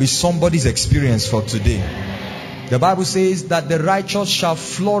that will be somebody's experience for today. The Bible says that the righteous shall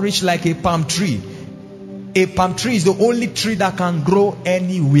flourish like a palm tree. A palm tree is the only tree that can grow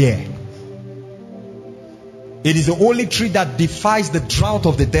anywhere. It is the only tree that defies the drought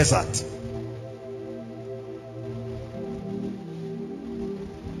of the desert.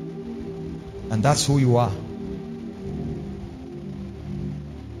 And that's who you are.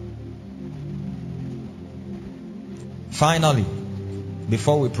 Finally,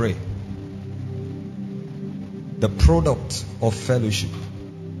 before we pray, the product of fellowship.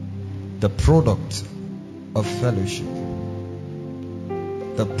 The product of fellowship.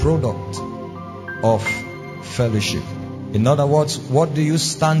 The product of fellowship. In other words, what do you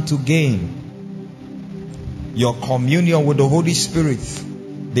stand to gain? Your communion with the Holy Spirit,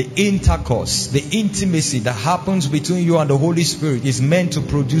 the intercourse, the intimacy that happens between you and the Holy Spirit is meant to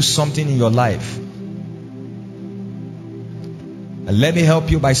produce something in your life. And let me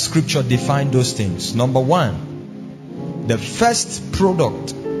help you by scripture define those things. Number one, the first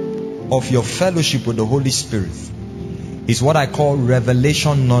product of your fellowship with the Holy Spirit is what I call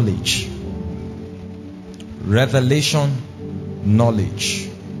revelation knowledge. Revelation knowledge.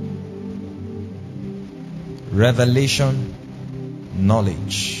 Revelation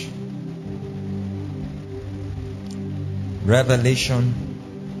knowledge. Revelation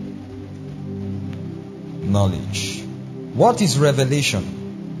knowledge. What is revelation?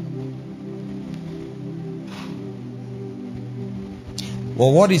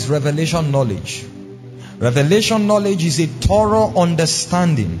 Well, what is revelation knowledge? Revelation knowledge is a thorough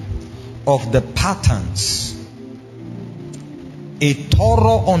understanding of the patterns. A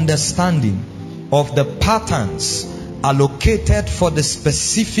thorough understanding of the patterns allocated for the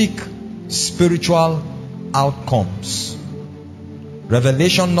specific spiritual outcomes.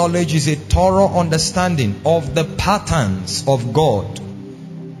 Revelation knowledge is a thorough understanding of the patterns of God,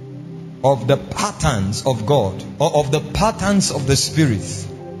 of the patterns of God, or of the patterns of the Spirit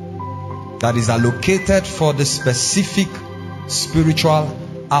that is allocated for the specific spiritual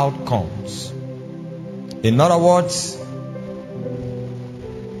outcomes. In other words,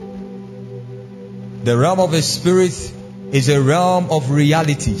 the realm of the Spirit is a realm of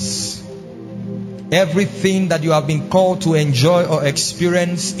realities. Everything that you have been called to enjoy or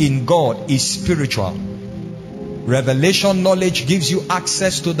experience in God is spiritual. Revelation knowledge gives you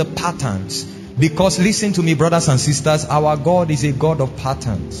access to the patterns. Because listen to me, brothers and sisters, our God is a God of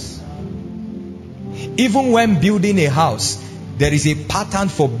patterns. Even when building a house, there is a pattern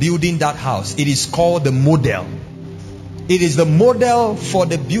for building that house. It is called the model. It is the model for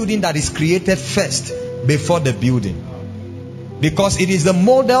the building that is created first before the building. Because it is the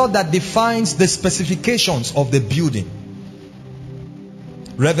model that defines the specifications of the building.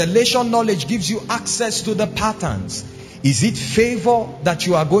 Revelation knowledge gives you access to the patterns. Is it favor that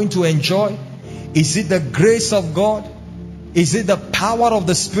you are going to enjoy? Is it the grace of God? Is it the power of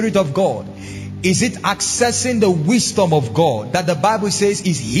the Spirit of God? Is it accessing the wisdom of God that the Bible says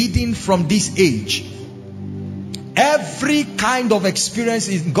is hidden from this age? Every kind of experience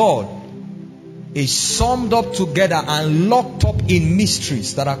in God is summed up together and locked up in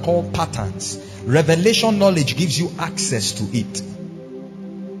mysteries that are called patterns. Revelation knowledge gives you access to it.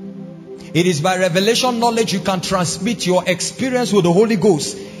 It is by revelation knowledge you can transmit your experience with the Holy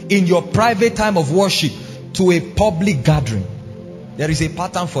Ghost in your private time of worship to a public gathering. There is a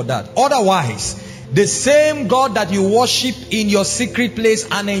pattern for that. Otherwise, the same God that you worship in your secret place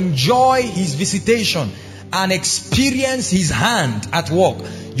and enjoy His visitation and experience His hand at work,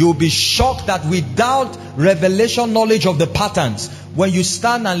 you'll be shocked that without revelation knowledge of the patterns, when you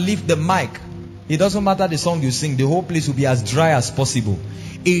stand and lift the mic, it doesn't matter the song you sing, the whole place will be as dry as possible.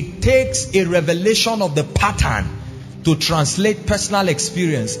 It takes a revelation of the pattern to translate personal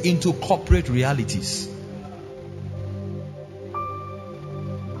experience into corporate realities.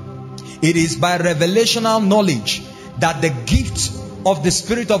 It is by revelational knowledge that the gift of the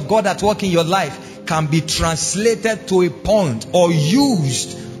Spirit of God at work in your life can be translated to a point or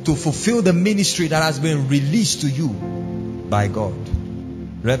used to fulfill the ministry that has been released to you by God.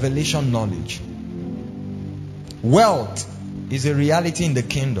 Revelation knowledge. Wealth is a reality in the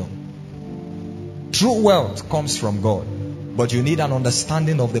kingdom. True wealth comes from God, but you need an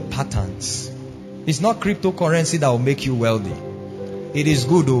understanding of the patterns. It's not cryptocurrency that will make you wealthy. It is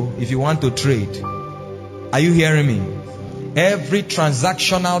good though if you want to trade. Are you hearing me? Every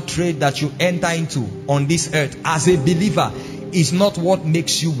transactional trade that you enter into on this earth as a believer is not what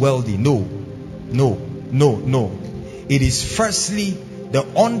makes you wealthy. No. It is firstly the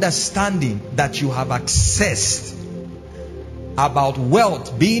understanding that you have accessed about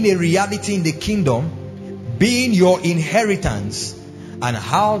wealth being a reality in the kingdom, being your inheritance, and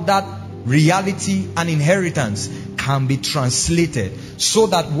how that reality and inheritance can be translated so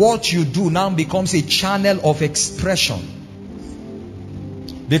that what you do now becomes a channel of expression.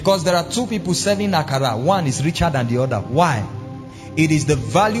 Because there are two people selling akara. One is richer than the other. Why? It is the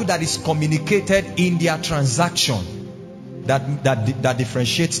value that is communicated in their transaction that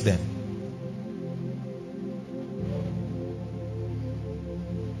differentiates them.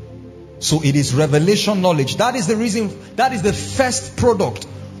 So it is revelation knowledge. That is the reason, that is the first product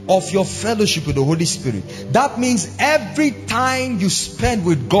of your fellowship with the Holy Spirit. That means every time you spend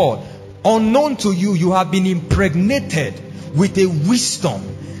with God, unknown to you, you have been impregnated with a wisdom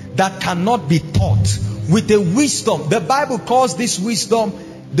that cannot be taught. With a wisdom, the Bible calls this wisdom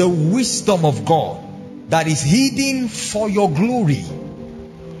the wisdom of God, that is hidden for your glory.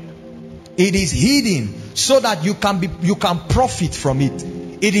 It is hidden so that you can profit from it.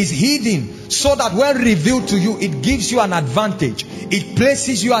 It is hidden so that when revealed to you, it gives you an advantage. It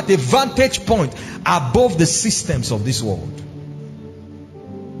places you at a vantage point above the systems of this world.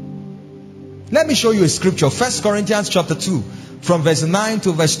 Let me show you a scripture. 1 Corinthians chapter 2 from verse 9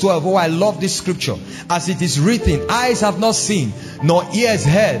 to verse 12. Oh, I love this scripture. As it is written, eyes have not seen, nor ears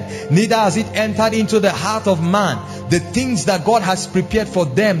heard, neither has it entered into the heart of man the things that God has prepared for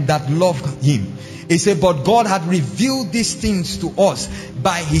them that love him. He said, but God had revealed these things to us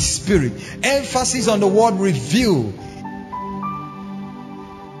by his Spirit. Emphasis on the word reveal.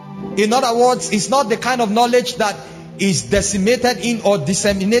 In other words, it's not the kind of knowledge that is decimated in or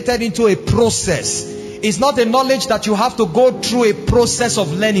disseminated into a process. It's not a knowledge that you have to go through a process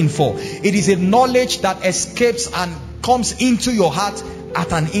of learning for. It is a knowledge that escapes and comes into your heart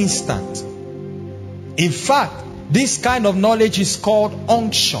at an instant. In fact, this kind of knowledge is called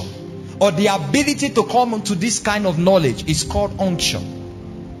unction, or the ability to come to this kind of knowledge is called unction.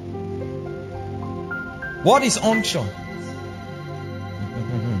 What is unction?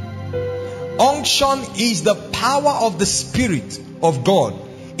 Unction is the power of the Spirit of God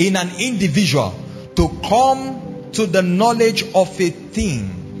in an individual to come to the knowledge of a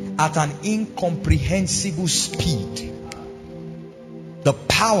thing at an incomprehensible speed. The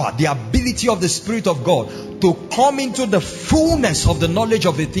power, the ability of the Spirit of God to come into the fullness of the knowledge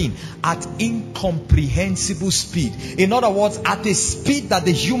of a thing at incomprehensible speed. In other words, at a speed that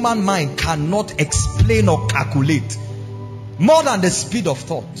the human mind cannot explain or calculate. More than the speed of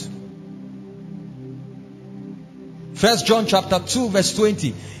thought. 1 John chapter 2 verse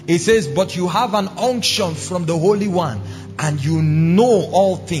 20. It says, but you have an unction from the Holy One, and you know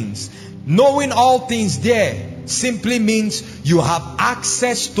all things. Knowing all things there simply means you have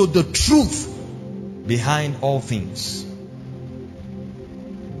access to the truth behind all things.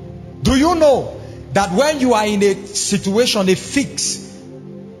 Do you know that when you are in a situation, a fix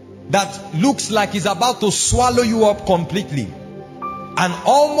that looks like it's about to swallow you up completely, and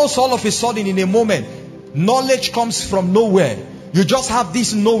almost all of a sudden in a moment, knowledge comes from nowhere. You just have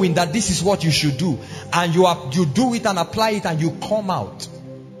this knowing that this is what you should do, and you do it and apply it, and you come out.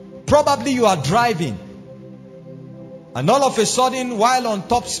 Probably you are driving, and all of a sudden, while on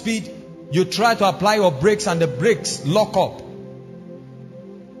top speed, you try to apply your brakes and the brakes lock up.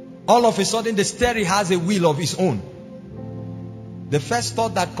 All of a sudden, the steering has a wheel of its own. The first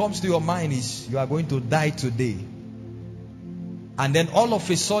thought that comes to your mind is, you are going to die today. And then all of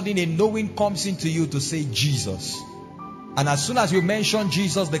a sudden, a knowing comes into you to say Jesus. And as soon as you mention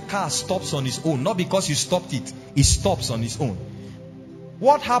Jesus, the car stops on its own. Not because you stopped it, it stops on its own.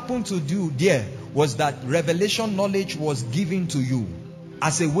 What happened to you there was that revelation knowledge was given to you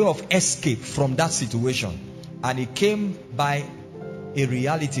as a way of escape from that situation. And it came by a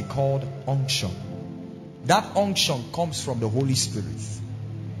reality called unction. That unction comes from the Holy Spirit.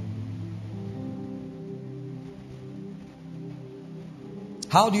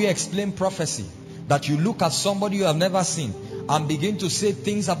 How do you explain prophecy? That you look at somebody you have never seen and begin to say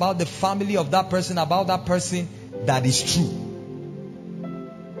things about the family of that person, about that person, that is true.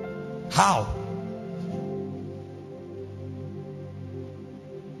 How?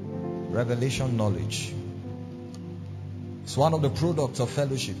 Revelation knowledge. It's one of the products of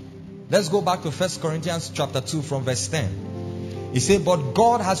fellowship. Let's go back to 1 Corinthians chapter 2 from verse 10. He said, but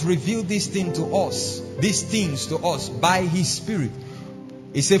God has revealed these things to us by his Spirit.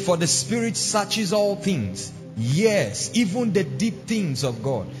 He said, for the Spirit searches all things, yes, even the deep things of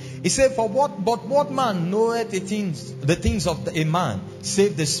God. He said, but what man knoweth the things of a man,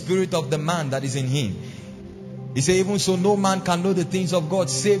 save the spirit of the man that is in him? He said, even so no man can know the things of God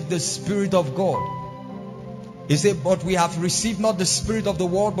save the Spirit of God. He said, but we have received not the spirit of the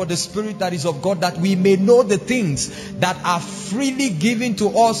world, but the Spirit that is of God, that we may know the things that are freely given to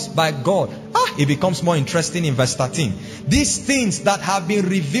us by God. It becomes more interesting in verse 13. These things that have been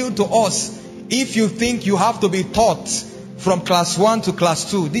revealed to us, if you think you have to be taught from class 1 to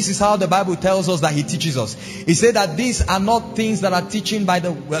class 2, this is how the Bible tells us that He teaches us. He said that these are not things that are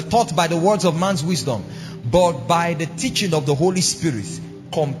taught by the words of man's wisdom, but by the teaching of the Holy Spirit,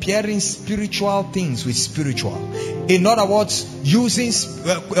 comparing spiritual things with spiritual. In other words, using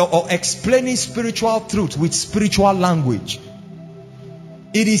or explaining spiritual truth with spiritual language.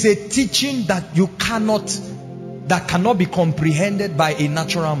 It is a teaching that cannot be comprehended by a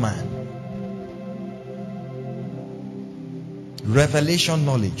natural man. Revelation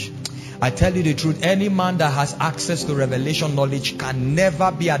knowledge. I tell you the truth, any man that has access to revelation knowledge can never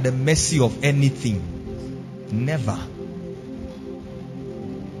be at the mercy of anything. Never.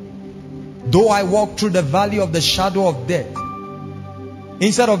 Though I walk through the valley of the shadow of death,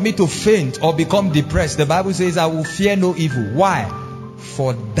 instead of me to faint or become depressed, the Bible says I will fear no evil. Why?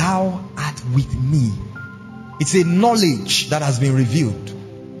 For thou art with me. It's a knowledge that has been revealed.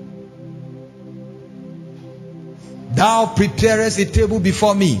 Thou preparest a table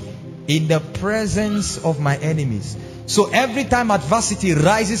before me in the presence of my enemies. So every time adversity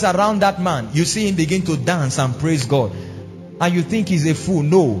rises around that man, you see him begin to dance and praise God. And you think he's a fool.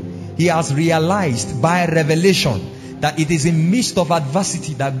 No. He has realized by revelation that it is in midst of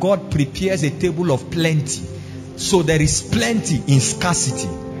adversity that God prepares a table of plenty. So there is plenty in scarcity.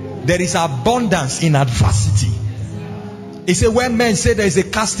 There is abundance in adversity. He said, when men say there is a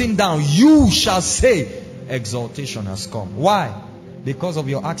casting down, you shall say exaltation has come. Why? Because of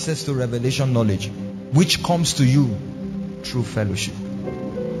your access to revelation knowledge, which comes to you through fellowship.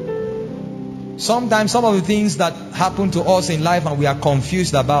 Sometimes some of the things that happen to us in life and we are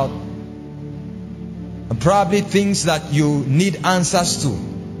confused about, and probably things that you need answers to.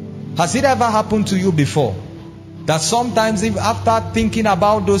 Has it ever happened to you before? That sometimes if after thinking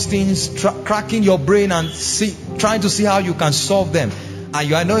about those things, cracking your brain and trying to see how you can solve them, and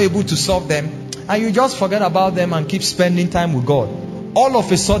you are not able to solve them, and you just forget about them and keep spending time with God. All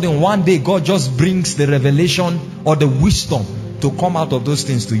of a sudden, one day, God just brings the revelation or the wisdom to come out of those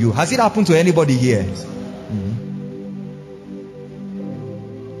things to you. Has it happened to anybody here?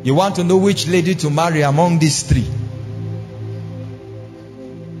 You want to know which lady to marry among these three.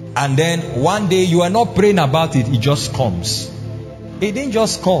 And then one day you are not praying about it, it just comes. It didn't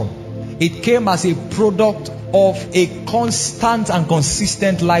just come. It came as a product of a constant and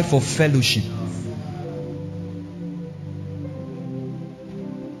consistent life of fellowship.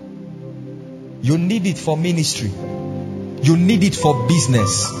 You need it for ministry. You need it for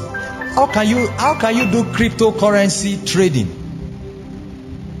business. How can you do cryptocurrency trading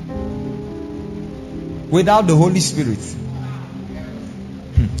without the Holy Spirit?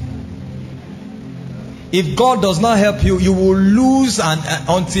 If God does not help you, you will lose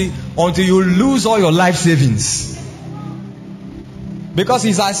until you lose all your life savings. Because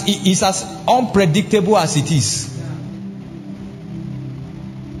it's as unpredictable as it is.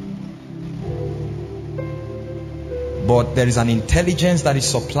 But there is an intelligence that is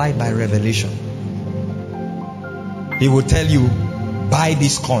supplied by revelation. He will tell you, buy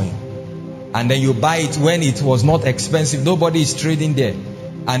this coin. And then you buy it when it was not expensive. Nobody is trading there.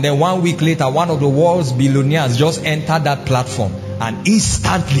 And then 1 week later, one of the world's billionaires just entered that platform. And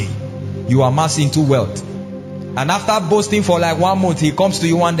instantly, you amass into wealth. And after boasting for like 1 month, he comes to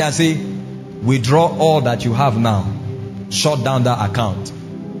you one day and say, withdraw all that you have now. Shut down that account.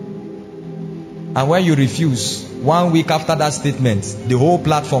 And when you refuse, 1 week after that statement, the whole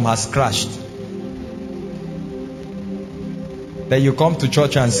platform has crashed. Then you come to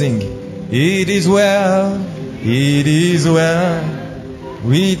church and sing, it is well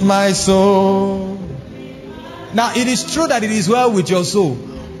with my soul. Now it is true that it is well with your soul,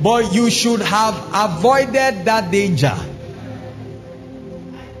 but you should have avoided that danger.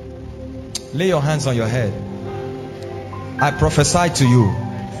 Lay your hands on your head. I prophesy to you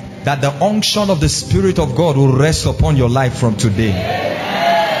that the unction of the Spirit of God will rest upon your life from today.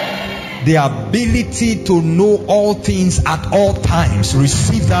 The ability to know all things at all times.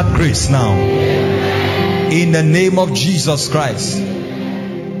 Receive that grace now. In the name of Jesus Christ.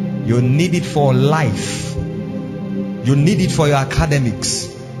 You need it for life. You need it for your academics.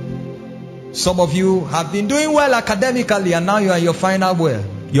 Some of you have been doing well academically and now you are in your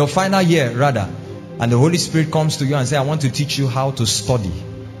final year rather. And the Holy Spirit comes to you and says, I want to teach you how to study.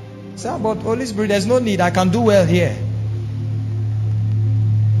 Say, but Holy Spirit, there's no need. I can do well here.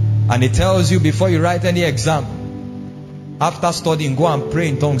 And it tells you before you write any exam, After studying, go and pray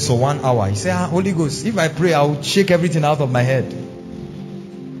in tongues for 1 hour. He said, Holy Ghost, if I pray, I will shake everything out of my head.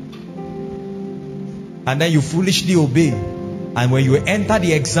 And then you foolishly obey. And when you enter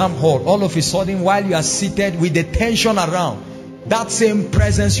the exam hall, all of a sudden, while you are seated with the tension around, that same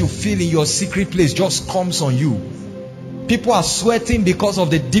presence you feel in your secret place just comes on you. People are sweating because of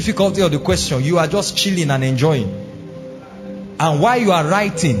the difficulty of the question. You are just chilling and enjoying. And while you are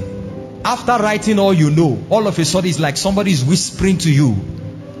writing, after writing all you know, all of a sudden it's like somebody is whispering to you.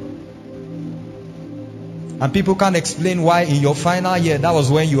 And people can't explain why in your final year, that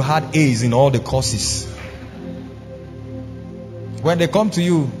was when you had A's in all the courses. When they come to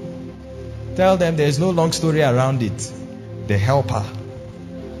you, tell them there is no long story around it. The helper,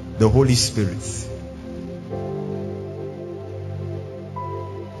 the Holy Spirit.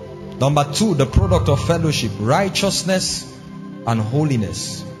 Number 2, the product of fellowship, righteousness and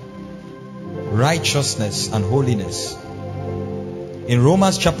holiness. Righteousness and holiness. In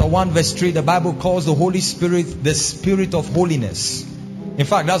Romans chapter 1 verse 3, the Bible calls the Holy Spirit the Spirit of holiness. In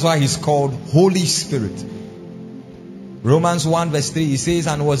fact, that's why he's called Holy Spirit. Romans 1 verse 3, he says,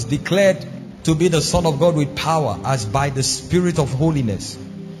 and was declared to be the Son of God with power as by the Spirit of holiness.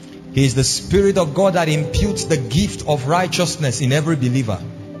 He is the Spirit of God that imputes the gift of righteousness in every believer.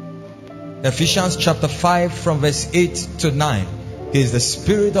 Ephesians chapter 5 from verse 8 to 9. He is the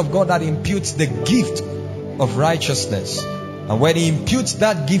Spirit of God that imputes the gift of righteousness. And when He imputes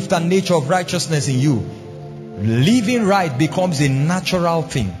that gift and nature of righteousness in you, living right becomes a natural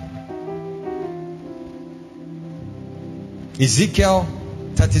thing. Ezekiel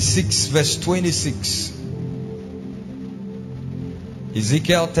 36 verse 26.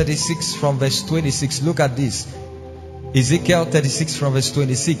 Ezekiel 36 from verse 26. Look at this. Ezekiel 36 from verse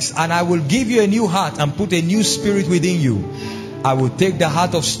 26. And I will give you a new heart and put a new spirit within you. I will take the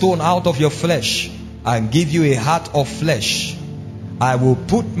heart of stone out of your flesh and give you a heart of flesh. I will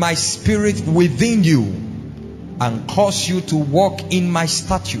put my spirit within you and cause you to walk in my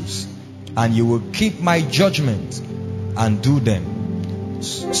statutes, and you will keep my judgment and do them.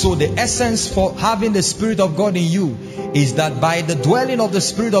 So the essence for having the Spirit of God in you is that by the dwelling of the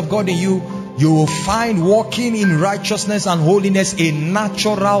Spirit of God in you, you will find walking in righteousness and holiness a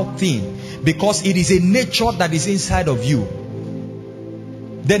natural thing, because it is a nature that is inside of you.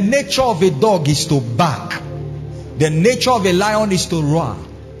 The nature of a dog is to bark. The nature of a lion is to roar.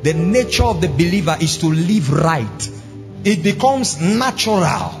 The nature of the believer is to live right. It becomes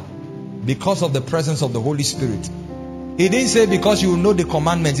natural because of the presence of the Holy Spirit. He didn't say because you know the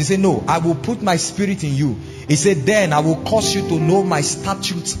commandments. He said, no, I will put my spirit in you. He said, then I will cause you to know my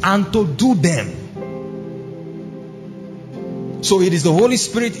statutes and to do them. So it is the Holy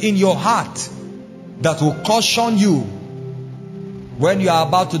Spirit in your heart that will caution you when you are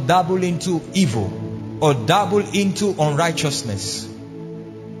about to dabble into evil or dabble into unrighteousness.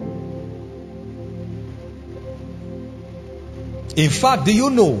 In fact, do you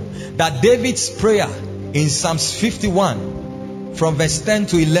know that David's prayer in Psalms 51 from verse 10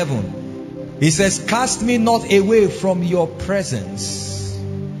 to 11, he says, cast me not away from your presence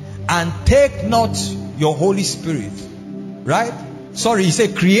and take not your Holy Spirit. Right? Sorry, he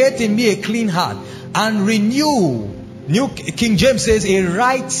said, create in me a clean heart and renew. New King James says a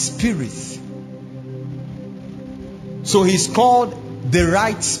right spirit. So he's called the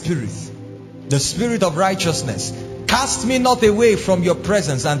right spirit, the spirit of righteousness. Cast me not away from your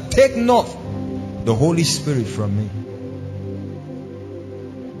presence and take not the Holy Spirit from me.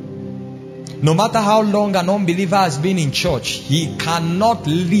 No matter how long an unbeliever has been in church, he cannot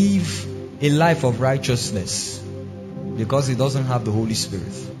live a life of righteousness because he doesn't have the Holy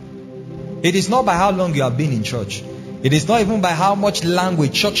Spirit. It is not by how long you have been in church. It is not even by how much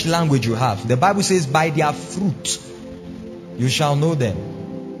language, church language you have. The Bible says, by their fruit you shall know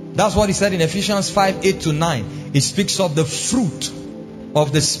them. That's what he said in Ephesians 5, 8 to 9. It speaks of the fruit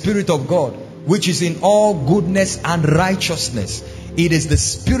of the Spirit of God, which is in all goodness and righteousness. It is the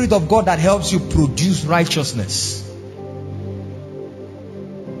Spirit of God that helps you produce righteousness.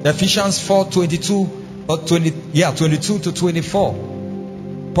 Ephesians 4, 22 to 24.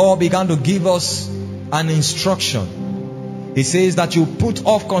 Paul began to give us an instruction. He says that you put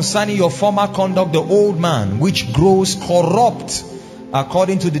off concerning your former conduct the old man, which grows corrupt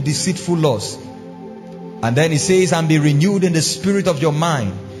according to the deceitful lusts. And then he says, and be renewed in the spirit of your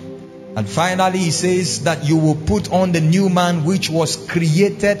mind. And finally he says that you will put on the new man, which was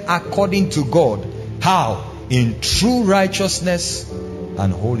created according to God. How? In true righteousness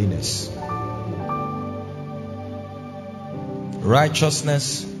and holiness.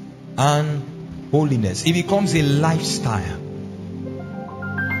 Righteousness and holiness. It becomes a lifestyle.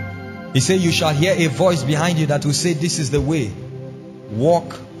 He said, you shall hear a voice behind you that will say, this is the way.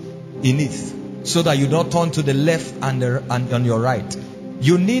 Walk in it, so that you don't turn to the left and on your right.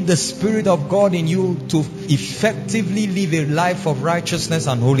 You need the Spirit of God in you to effectively live a life of righteousness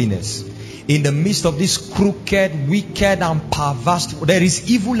and holiness. In the midst of this crooked, wicked and perverse, there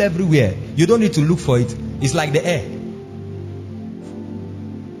is evil everywhere. You don't need to look for it. It's like the air.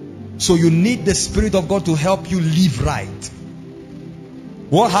 So you need the Spirit of God to help you live right.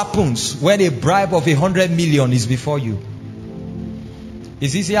 What happens when a bribe of 100 million is before you?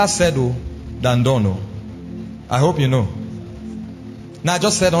 It's easier said than done. I hope you know. Now I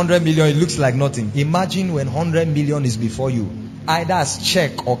just said 100 million, it looks like nothing. Imagine when 100 million is before you, either as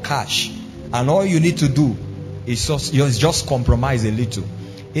check or cash, and all you need to do is just compromise a little.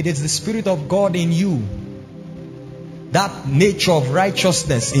 It is the Spirit of God in you, that nature of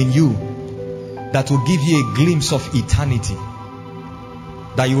righteousness in you, that will give you a glimpse of eternity.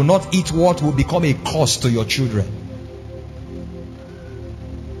 That you will not eat what will become a curse to your children.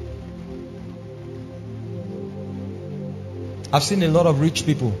 I've seen a lot of rich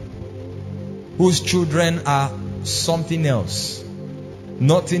people whose children are something else.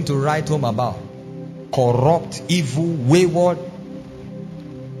 Nothing to write home about. Corrupt, evil, wayward.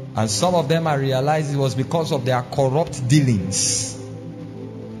 And some of them, I realized it was because of their corrupt dealings.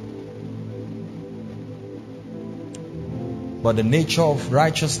 But the nature of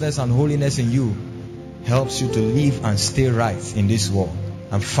righteousness and holiness in you helps you to live and stay right in this world.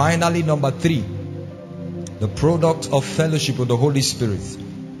 And finally, number 3, the product of fellowship with the Holy Spirit,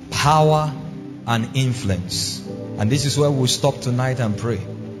 power and influence. And this is where we'll stop tonight and pray.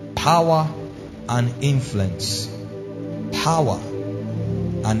 Power and influence. Power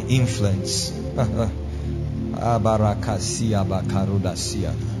and influence.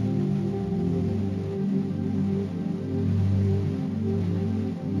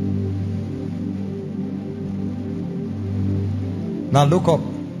 Now look up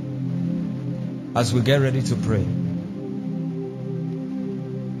as we get ready to pray.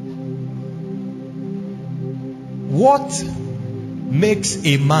 What makes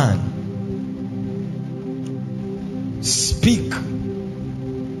a man speak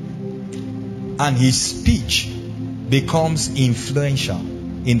and his speech becomes influential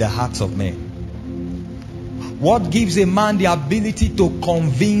in the hearts of men? What gives a man the ability to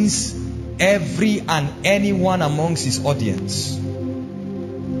convince every and anyone amongst his audience?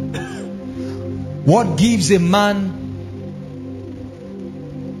 What gives a man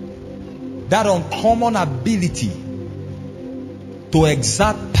that uncommon ability to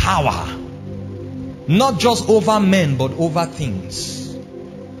exert power, not just over men but over things?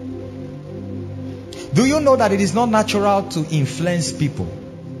 Do you know that it is not natural to influence people?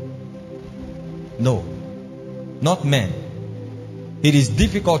 No, not men. It is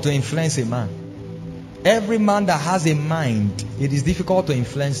difficult to influence a man. Every man that has a mind, it is difficult to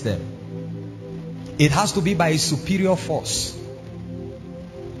influence them. It has to be by a superior force.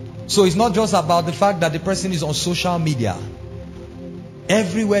 So it's not just about the fact that the person is on social media.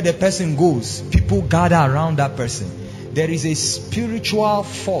 Everywhere the person goes, people gather around that person. There is a spiritual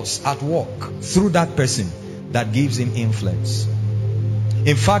force at work through that person that gives him influence.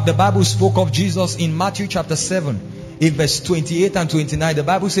 In fact, the Bible spoke of Jesus in Matthew chapter 7, in verse 28 and 29. The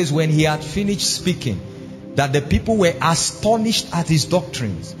Bible says when he had finished speaking, that the people were astonished at his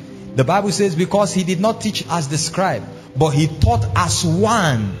doctrines. The Bible says because he did not teach as the scribe, but he taught as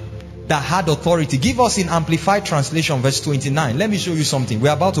one that had authority. Give us in Amplified Translation, verse 29. Let me show you something.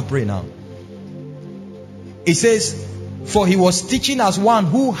 We're about to pray now. It says, for he was teaching as one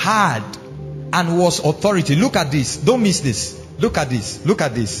who had and was authority. Look at this. Don't miss this. Look at this. Look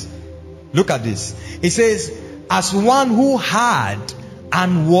at this. Look at this. It says, as one who had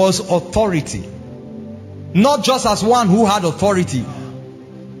and was authority. Not just as one who had authority,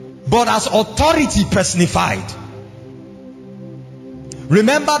 but as authority personified.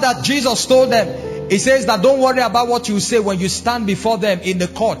 Remember that Jesus told them, he says that don't worry about what you say when you stand before them in the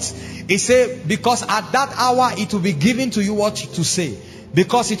courts. He said, because at that hour it will be given to you what to say.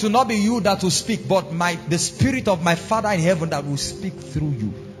 Because it will not be you that will speak, but the Spirit of my Father in heaven that will speak through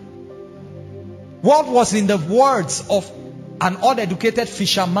you. What was in the words of an uneducated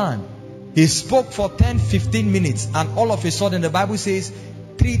fisherman? He spoke for 10-15 minutes, and all of a sudden the Bible says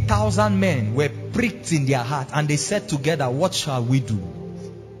 3,000 men were pricked in their heart, and they said together, what shall we do?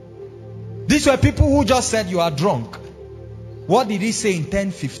 These were people who just said you are drunk. What did he say in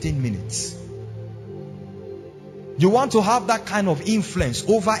 10-15 minutes? You want to have that kind of influence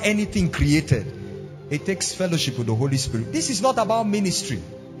over anything created, it takes fellowship with the Holy Spirit. This is not about ministry.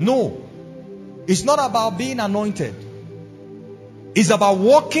 No. It's not about being anointed. It's about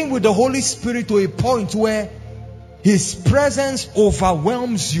walking with the Holy Spirit to a point where His presence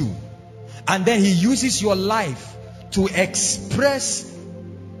overwhelms you. And then He uses your life to express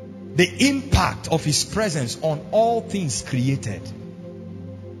the impact of His presence on all things created.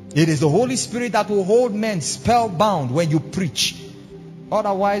 It is the Holy Spirit that will hold men spellbound when you preach.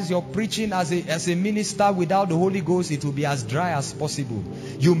 Otherwise, you're preaching as a minister without the Holy Ghost, it will be as dry as possible.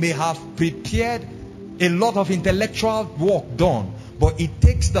 You may have prepared a lot of intellectual work done, but it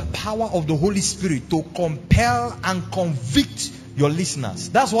takes the power of the Holy Spirit to compel and convict your listeners.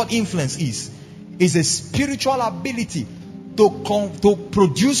 That's what influence is. It's a spiritual ability to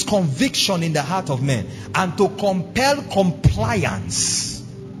produce conviction in the heart of men and to compel compliance.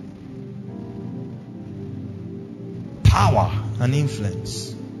 Power and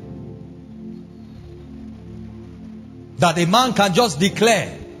influence. That a man can just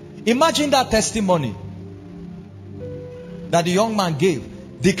declare. Imagine that testimony that the young man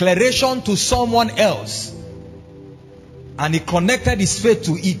gave. Declaration to someone else. And he connected his faith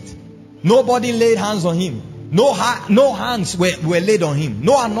to it. Nobody laid hands on him. No hands were laid on him.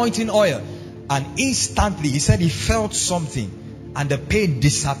 No anointing oil. And instantly he said he felt something. And the pain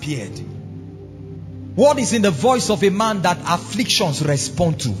disappeared. What is in the voice of a man that afflictions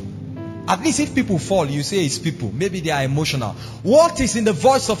respond to? At least if people fall, you say it's people. Maybe they are emotional. What is in the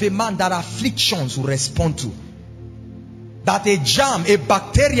voice of a man that afflictions respond to? That a germ, a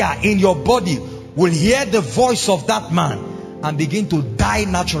bacteria in your body will hear the voice of that man and begin to die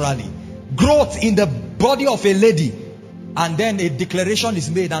naturally. Growth in the body of a lady, and then a declaration is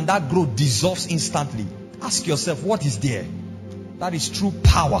made and that growth dissolves instantly. Ask yourself, what is there? That is true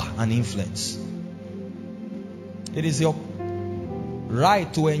power and influence. It is your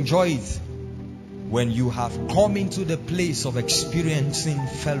right to enjoy it when you have come into the place of experiencing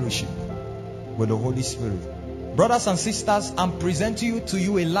fellowship with the Holy Spirit. Brothers and sisters, I'm presenting to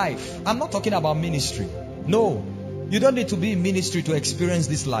you a life. I'm not talking about ministry. No, you don't need to be in ministry to experience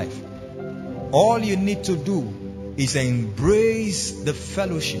this life. All you need to do is embrace the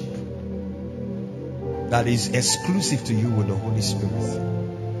fellowship that is exclusive to you with the Holy Spirit.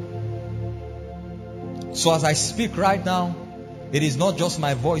 So as I speak right now, it is not just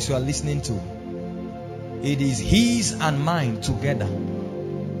my voice you are listening to. It is His and mine together.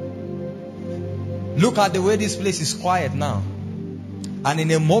 Look at the way this place is quiet now. And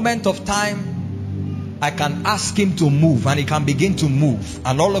in a moment of time, I can ask Him to move and He can begin to move.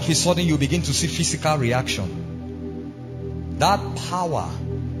 And all of a sudden you begin to see physical reaction. That power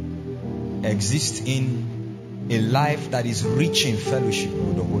exists in a life that is rich in fellowship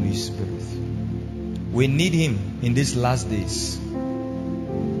with the Holy Spirit. We need Him in these last days.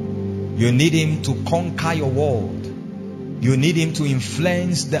 You need Him to conquer your world. You need Him to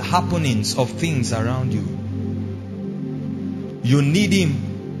influence the happenings of things around you. You need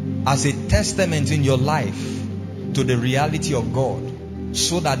Him as a testament in your life to the reality of God,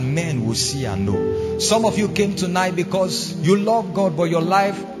 so that men will see and know. Some of you came tonight because you love God, but your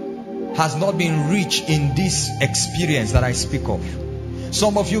life has not been rich in this experience that I speak of.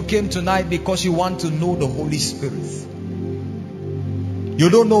 Some of you came tonight because you want to know the Holy Spirit. You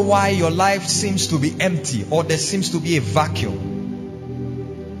don't know why your life seems to be empty, or there seems to be a vacuum.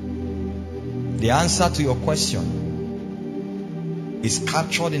 The answer to your question is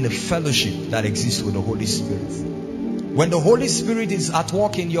captured in the fellowship that exists with the Holy Spirit. When the Holy Spirit is at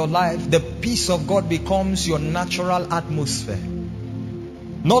work in your life, the peace of God becomes your natural atmosphere.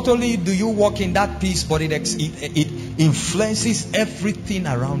 Not only do you walk in that peace, but it influences everything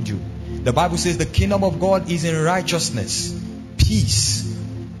around you. The Bible says the kingdom of God is in righteousness, peace,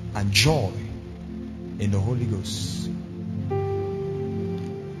 and joy in the Holy Ghost.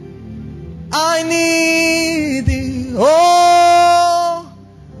 I need Thee, oh,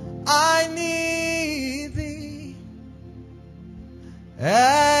 I need Thee.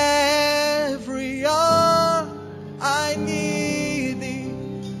 Every hour I need Thee.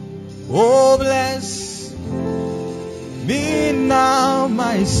 Oh, bless me now,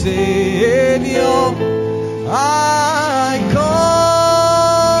 my Savior. I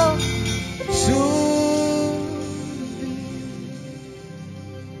come to Thee.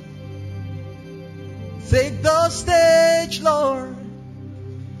 Take the stage, Lord,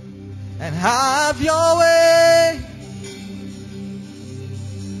 and have Your way.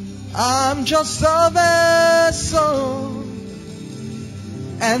 I'm just a vessel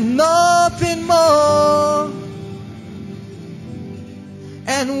and nothing more.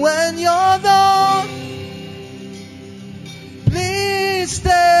 And when You're done, please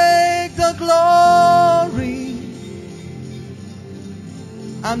take the glory.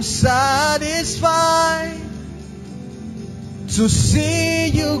 I'm satisfied to see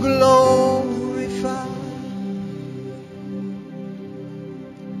you glorified.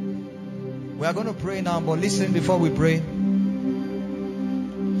 We are going to pray now, but listen before we pray.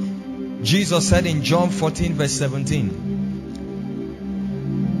 Jesus said in John 14 verse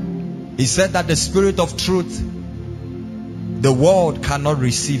 17, He said that the Spirit of truth, the world cannot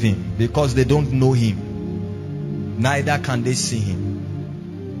receive Him because they don't know Him, neither can they see Him.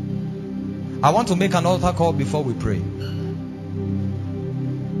 I want to make an altar call before we pray.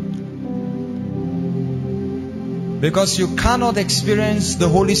 Because you cannot experience the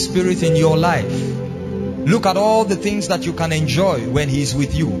Holy Spirit in your life. Look at all the things that you can enjoy when He is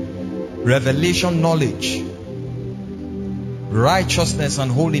with you. Revelation, knowledge, righteousness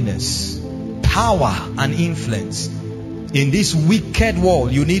and holiness, power and influence. In this wicked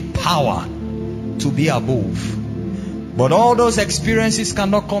world, you need power to be above. But all those experiences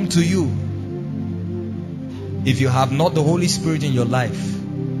cannot come to you if you have not the Holy Spirit in your life.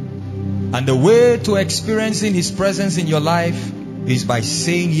 And the way to experiencing His presence in your life is by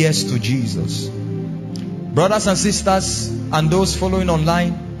saying yes to Jesus. Brothers and sisters, and those following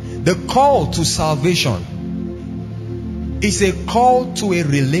online, the call to salvation is a call to a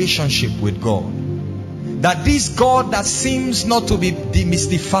relationship with God. That this God that seems not to be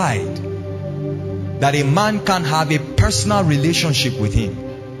demystified, that a man can have a personal relationship with Him,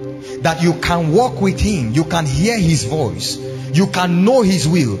 that you can walk with Him, you can hear His voice, you can know His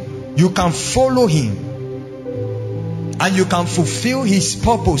will, you can follow Him, and you can fulfill His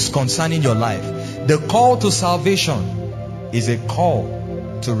purpose concerning your life. The call to salvation is a call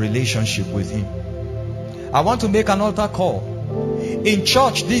to relationship with Him. I want to make an altar call. In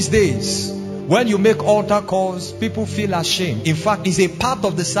church these days, when you make altar calls, people feel ashamed. In fact, it's a part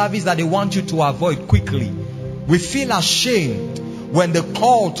of the service that they want you to avoid quickly. We feel ashamed when the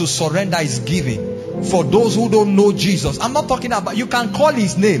call to surrender is given for those who don't know Jesus. I'm not talking about, you can call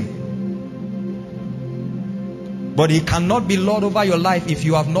His name, but He cannot be Lord over your life if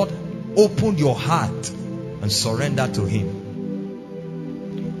you have not opened your heart and surrendered to Him.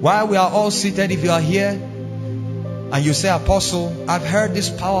 While we are all seated, if you are here and you say, Apostle, I've heard this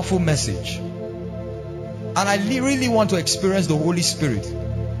powerful message and I really want to experience the Holy Spirit,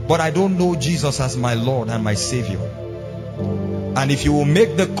 but I don't know Jesus as my Lord and my Savior. And if you will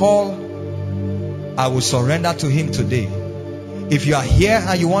make the call, I will surrender to Him today. If you are here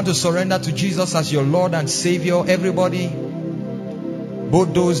and you want to surrender to Jesus as your Lord and Savior, everybody,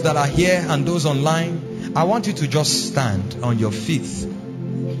 both those that are here and those online, I want you to just stand on your feet.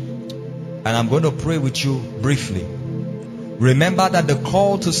 And I'm going to pray with you briefly. Remember that the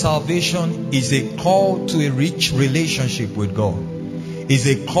call to salvation is a call to a rich relationship with God. It's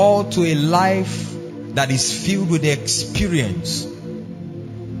a call to a life that is filled with the experience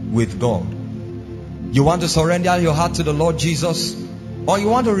with God. You want to surrender your heart to the Lord Jesus, or you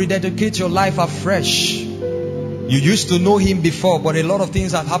want to rededicate your life afresh. You used to know Him before, but a lot of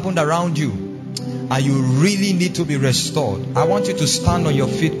things have happened around you, and you really need to be restored. I want you to stand on your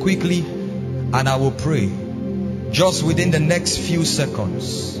feet quickly, and I will pray just within the next few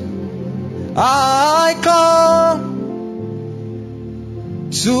seconds. I come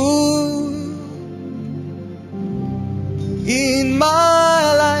to in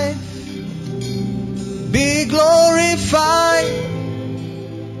my life be glorified,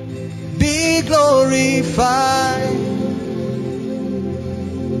 be glorified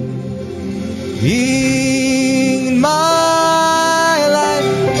in my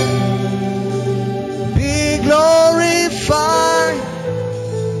life, be glorified,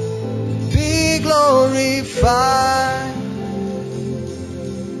 be glorified,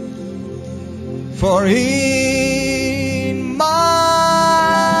 for in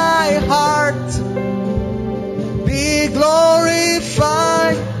my heart be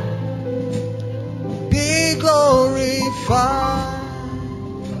glorified, be glorified.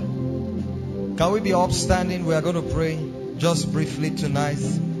 Can we be upstanding? We are going to pray just briefly tonight.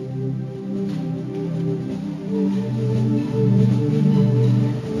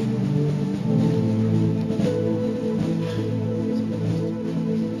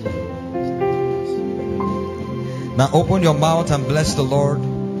 Now open your mouth and bless the Lord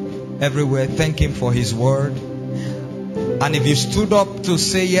everywhere. Thank Him for His word. And if you stood up to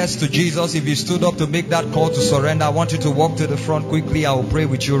say yes to Jesus, if you stood up to make that call to surrender, I want you to walk to the front quickly. I will pray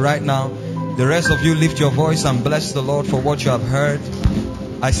with you right now. The rest of you, lift your voice and bless the Lord for what you have heard.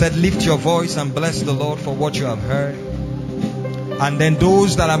 I said lift your voice and bless the Lord for what you have heard. And then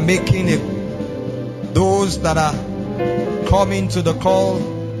those that are making it, those that are coming to the call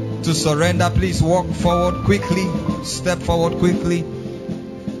to surrender, please walk forward quickly. Step forward quickly.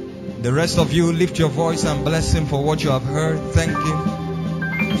 The rest of you, lift your voice and bless Him for what you have heard. Thank Him.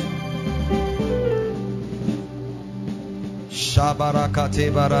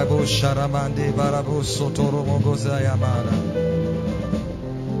 Shabarakate barabo sharamande barabo sotoro mogozayamana.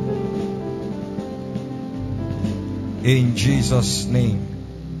 In Jesus' name.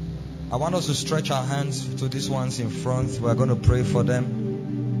 I want us to stretch our hands to these ones in front. We're going to pray for them.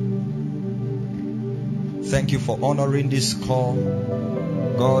 Thank you for honoring this call.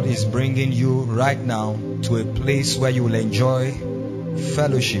 God is bringing you right now to a place where you will enjoy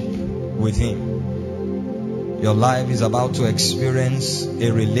fellowship with Him. Your life is about to experience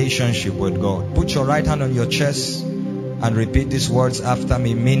a relationship with God. Put your right hand on your chest and repeat these words after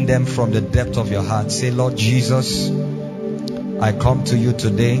me. Mean them from the depth of your heart. Say, Lord Jesus, I come to you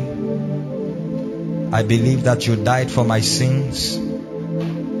today. I believe that you died for my sins.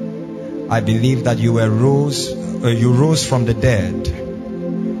 I believe that you rose from the dead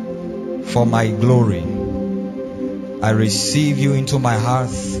for my glory. I receive you into my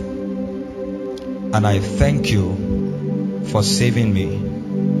heart, and I thank you for saving me.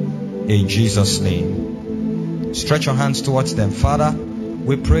 In Jesus' name. Stretch your hands towards them. Father,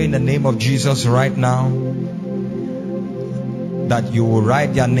 we pray in the name of Jesus right now that you will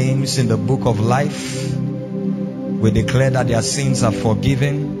write their names in the book of life. We declare that their sins are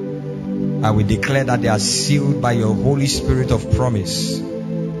forgiven, and we declare that they are sealed by your Holy Spirit of promise.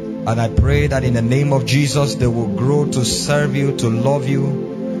 And I pray that in the name of Jesus they will grow to serve you, to love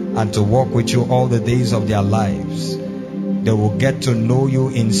you, and to walk with you all the days of their lives. They will get to know you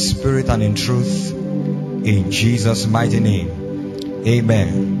in spirit and in truth. In Jesus' mighty name.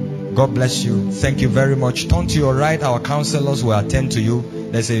 Amen. God bless you. Thank you very much. Turn to your right. Our counselors will attend to you.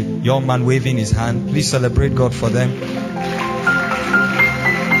 There's a young man waving his hand. Please celebrate God for them.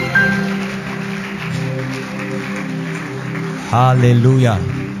 Hallelujah.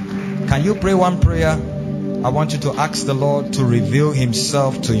 Can you pray one prayer? I want you to ask the Lord to reveal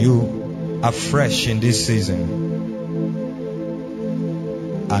Himself to you afresh in this season.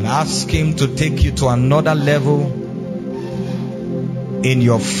 And ask Him to take you to another level in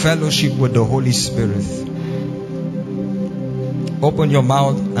your fellowship with the Holy Spirit. Open your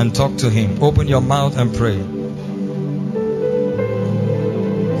mouth and talk to Him. Open your mouth and pray.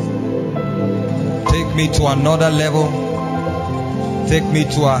 Take me to another level. Take me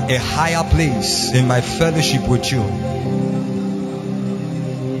to a higher place in my fellowship with you.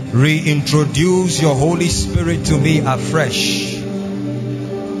 Reintroduce your Holy Spirit to me afresh.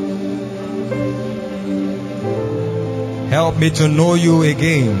 Help me to know you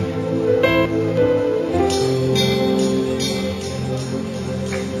again.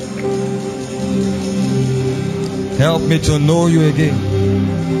 Help me to know you again.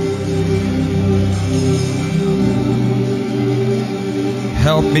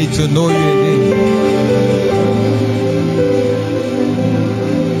 Help me to know you again.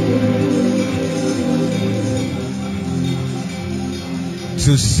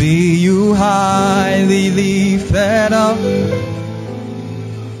 To see you highly lifted up,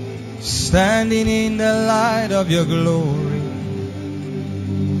 standing in the light of your glory.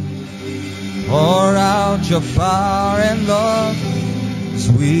 Pour out your fire and love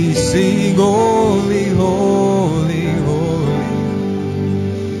as we sing, holy, holy, holy.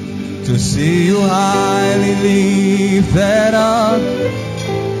 To see you highly lifted up,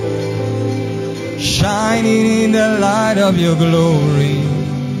 shining in the light of your glory.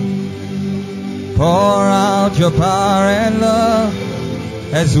 Pour out your power and love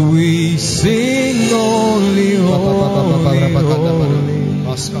as we sing, holy, holy, holy.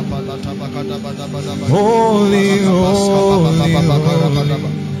 Holy, holy,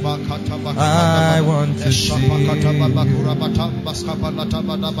 holy. I want to see you.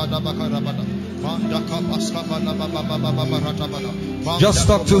 Just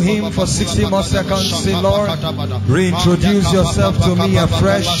talk to Him for 60 more seconds. Say, Lord, reintroduce yourself to me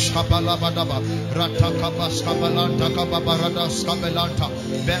afresh.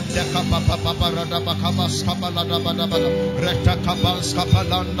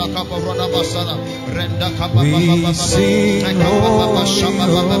 We sing,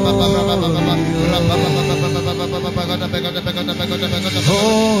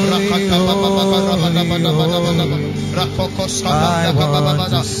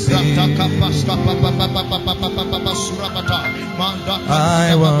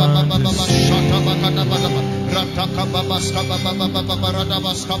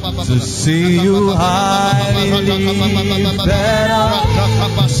 to see you highly lifted up,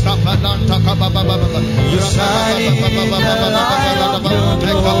 you're shining in the light of your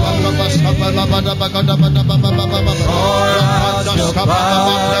glory. Pour out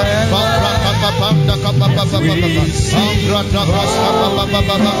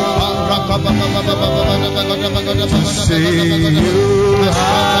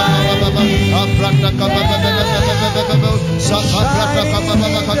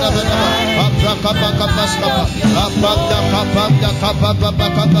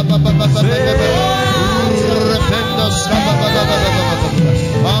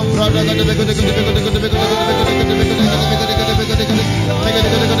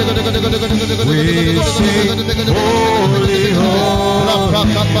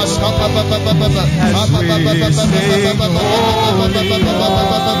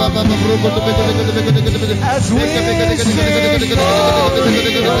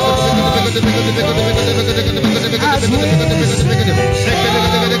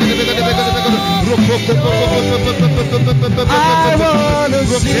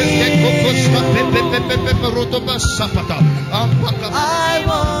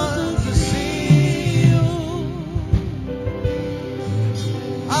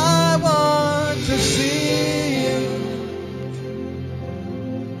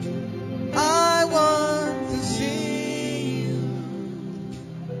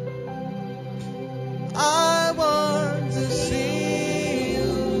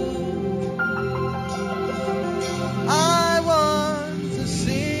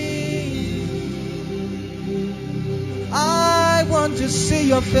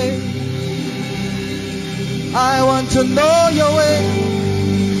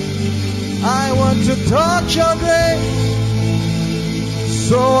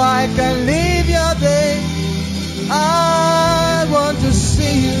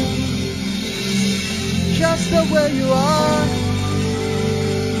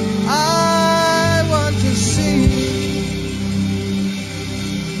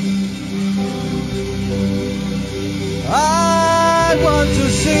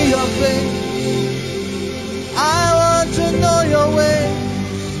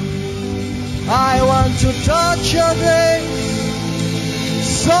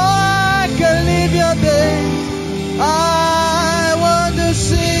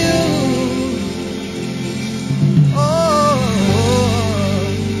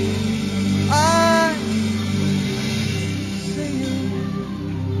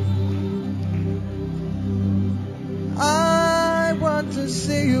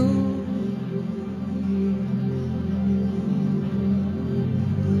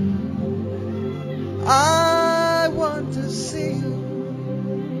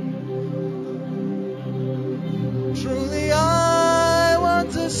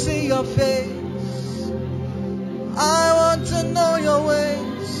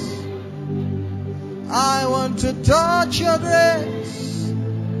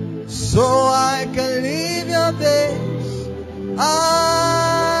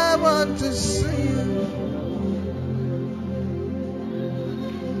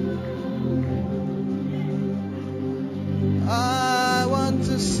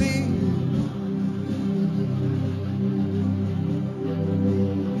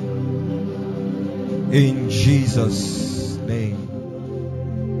In Jesus' name.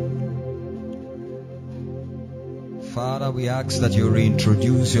 Father, we ask that you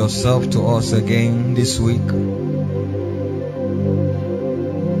reintroduce yourself to us again this week.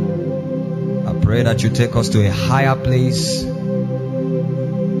 I pray that you take us to a higher place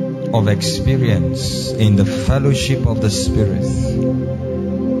of experience in the fellowship of the Spirit.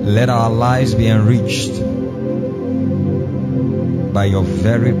 Let our lives be enriched by your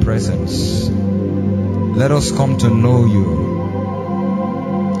very presence. Let us come to know you.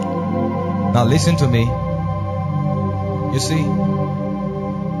 Now listen to me. You see,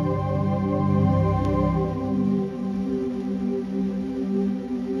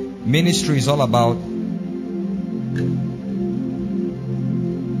 ministry is all about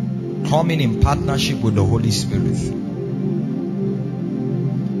coming in partnership with the Holy Spirit.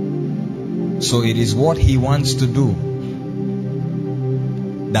 So it is what He wants to do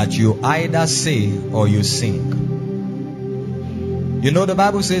that you either say or you sing. You know, the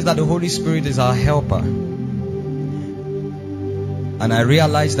Bible says that the Holy Spirit is our helper. And I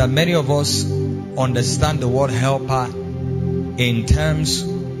realize that many of us understand the word helper in terms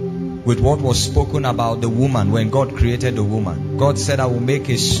with what was spoken about the woman when God created the woman. God said, I will make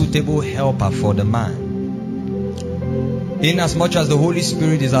a suitable helper for the man. In as much as the Holy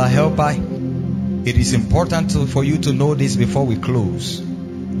Spirit is our helper, it is important for you to know this before we close,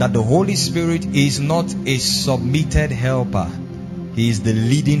 that the Holy Spirit is not a submitted helper. He is the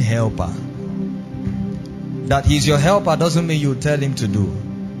leading helper. That He is your helper doesn't mean you tell Him to do.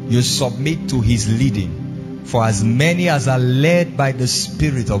 You submit to His leading. For as many as are led by the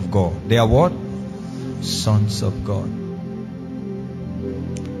Spirit of God, they are what? Sons of God.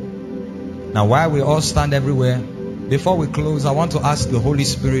 Now, while we all stand everywhere, before we close, I want to ask the Holy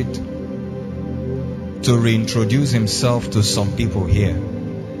Spirit to reintroduce Himself to some people here.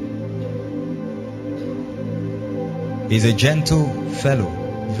 He's a gentle fellow,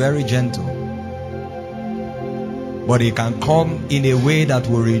 very gentle. But He can come in a way that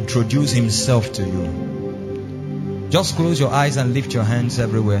will reintroduce Himself to you. Just close your eyes and lift your hands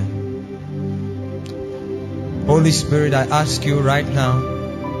everywhere. Holy Spirit, I ask you right now.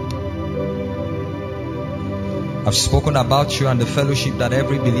 I've spoken about you and the fellowship that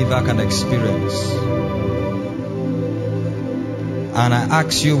every believer can experience. And I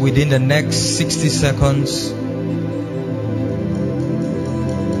ask you within the next 60 seconds.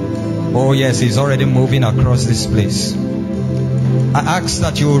 Oh yes, He's already moving across this place. I ask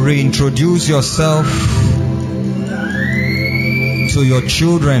that you will reintroduce yourself to your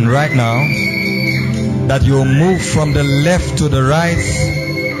children right now. That you will move from the left to the right,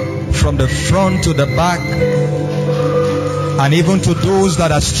 from the front to the back, and even to those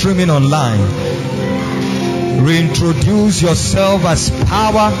that are streaming online. Reintroduce yourself as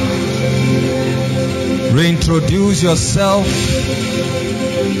power. Reintroduce yourself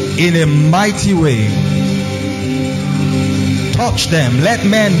in a mighty way. Touch them. Let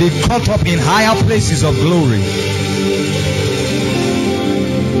men be caught up in higher places of glory.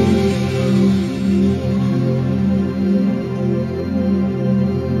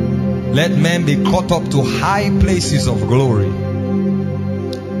 Let men be caught up to high places of glory.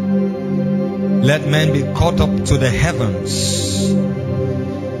 Let men be caught up to the heavens.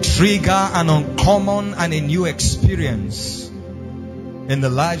 Trigger an uncommon and a new experience in the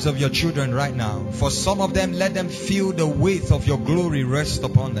lives of your children right now. For some of them, let them feel the weight of your glory rest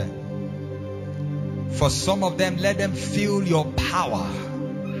upon them. For some of them, let them feel your power.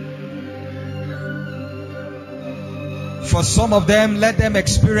 For some of them, let them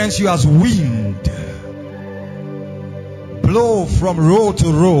experience you as wind. Blow from row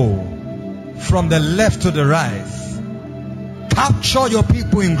to row, from the left to the right. Capture your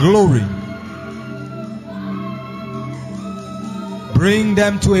people in glory. Bring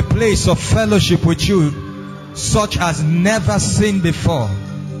them to a place of fellowship with you, such as never seen before.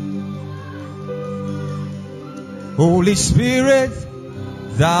 Holy Spirit,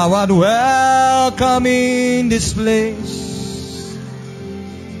 Thou art welcome in this place.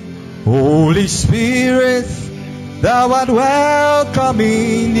 Holy Spirit, Thou art welcome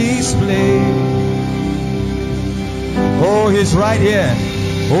in this place. Oh, He's right here.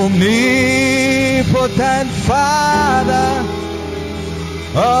 Omnipotent Father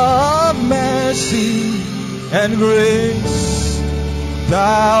of mercy and grace,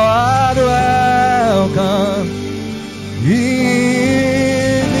 Thou art welcome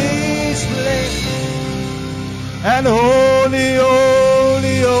in this place. And holy,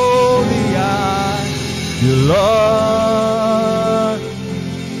 holy, holy are you, Lord.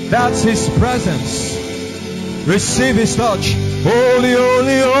 That's His presence. Receive His touch. Holy,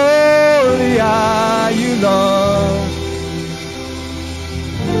 holy, holy are you, Lord.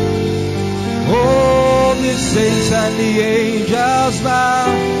 Oh, the saints and the angels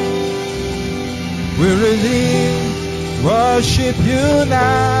bow. We really worship you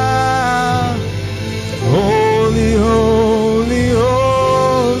now. Holy, holy,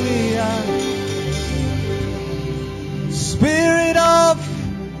 holy are Spirit of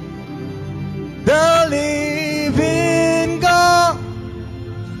the living God,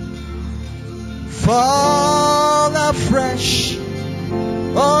 fall afresh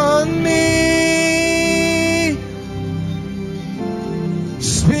on me.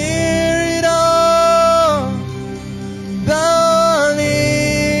 Spirit of the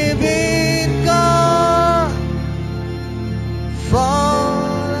living God,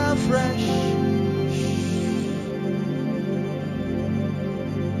 fall afresh.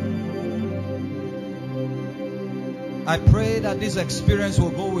 I pray that this experience will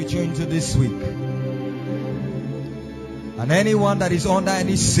go with you into this week. And anyone that is under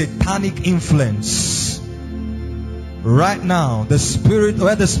any satanic influence, right now, the Spirit,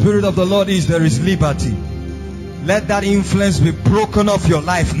 where the Spirit of the Lord is, there is liberty. Let that influence be broken off your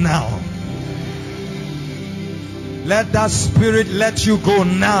life now. Let that spirit let you go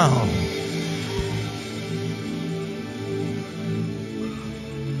now.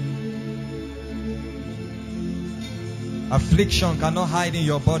 Affliction cannot hide in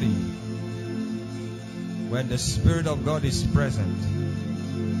your body when the Spirit of God is present.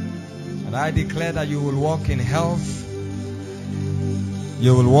 And I declare that you will walk in health.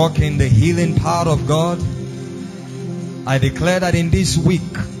 You will walk in the healing power of God. I declare that in this week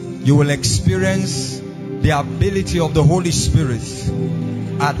you will experience the ability of the Holy Spirit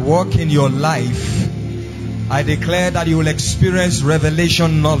at work in your life. I declare that you will experience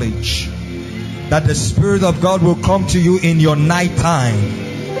revelation knowledge, that the Spirit of God will come to you in your night time.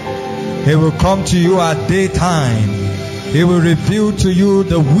 He will come to you at daytime. He will reveal to you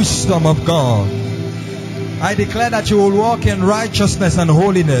the wisdom of God. I declare that you will walk in righteousness and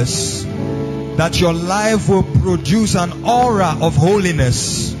holiness, that your life will produce an aura of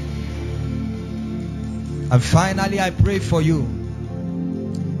holiness. And finally, I pray for you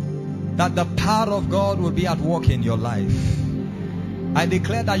that the power of God will be at work in your life. I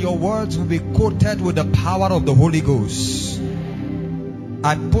declare that your words will be coated with the power of the Holy Ghost.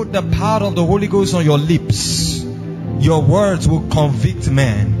 I put the power of the Holy Ghost on your lips. Your words will convict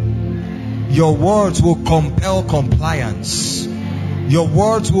men. Your words will compel compliance. Your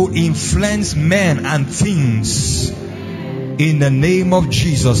words will influence men and things in the name of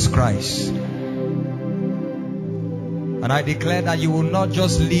Jesus Christ. And I declare that you will not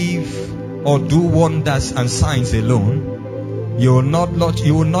just live or do wonders and signs alone. You will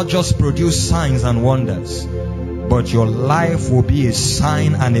not just produce signs and wonders, but your life will be a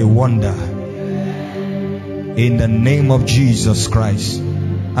sign and a wonder in the name of Jesus Christ.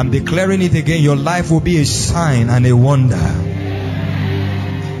 I'm declaring it again. Your life will be a sign and a wonder,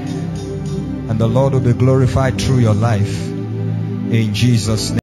 and the Lord will be glorified through your life in Jesus' name.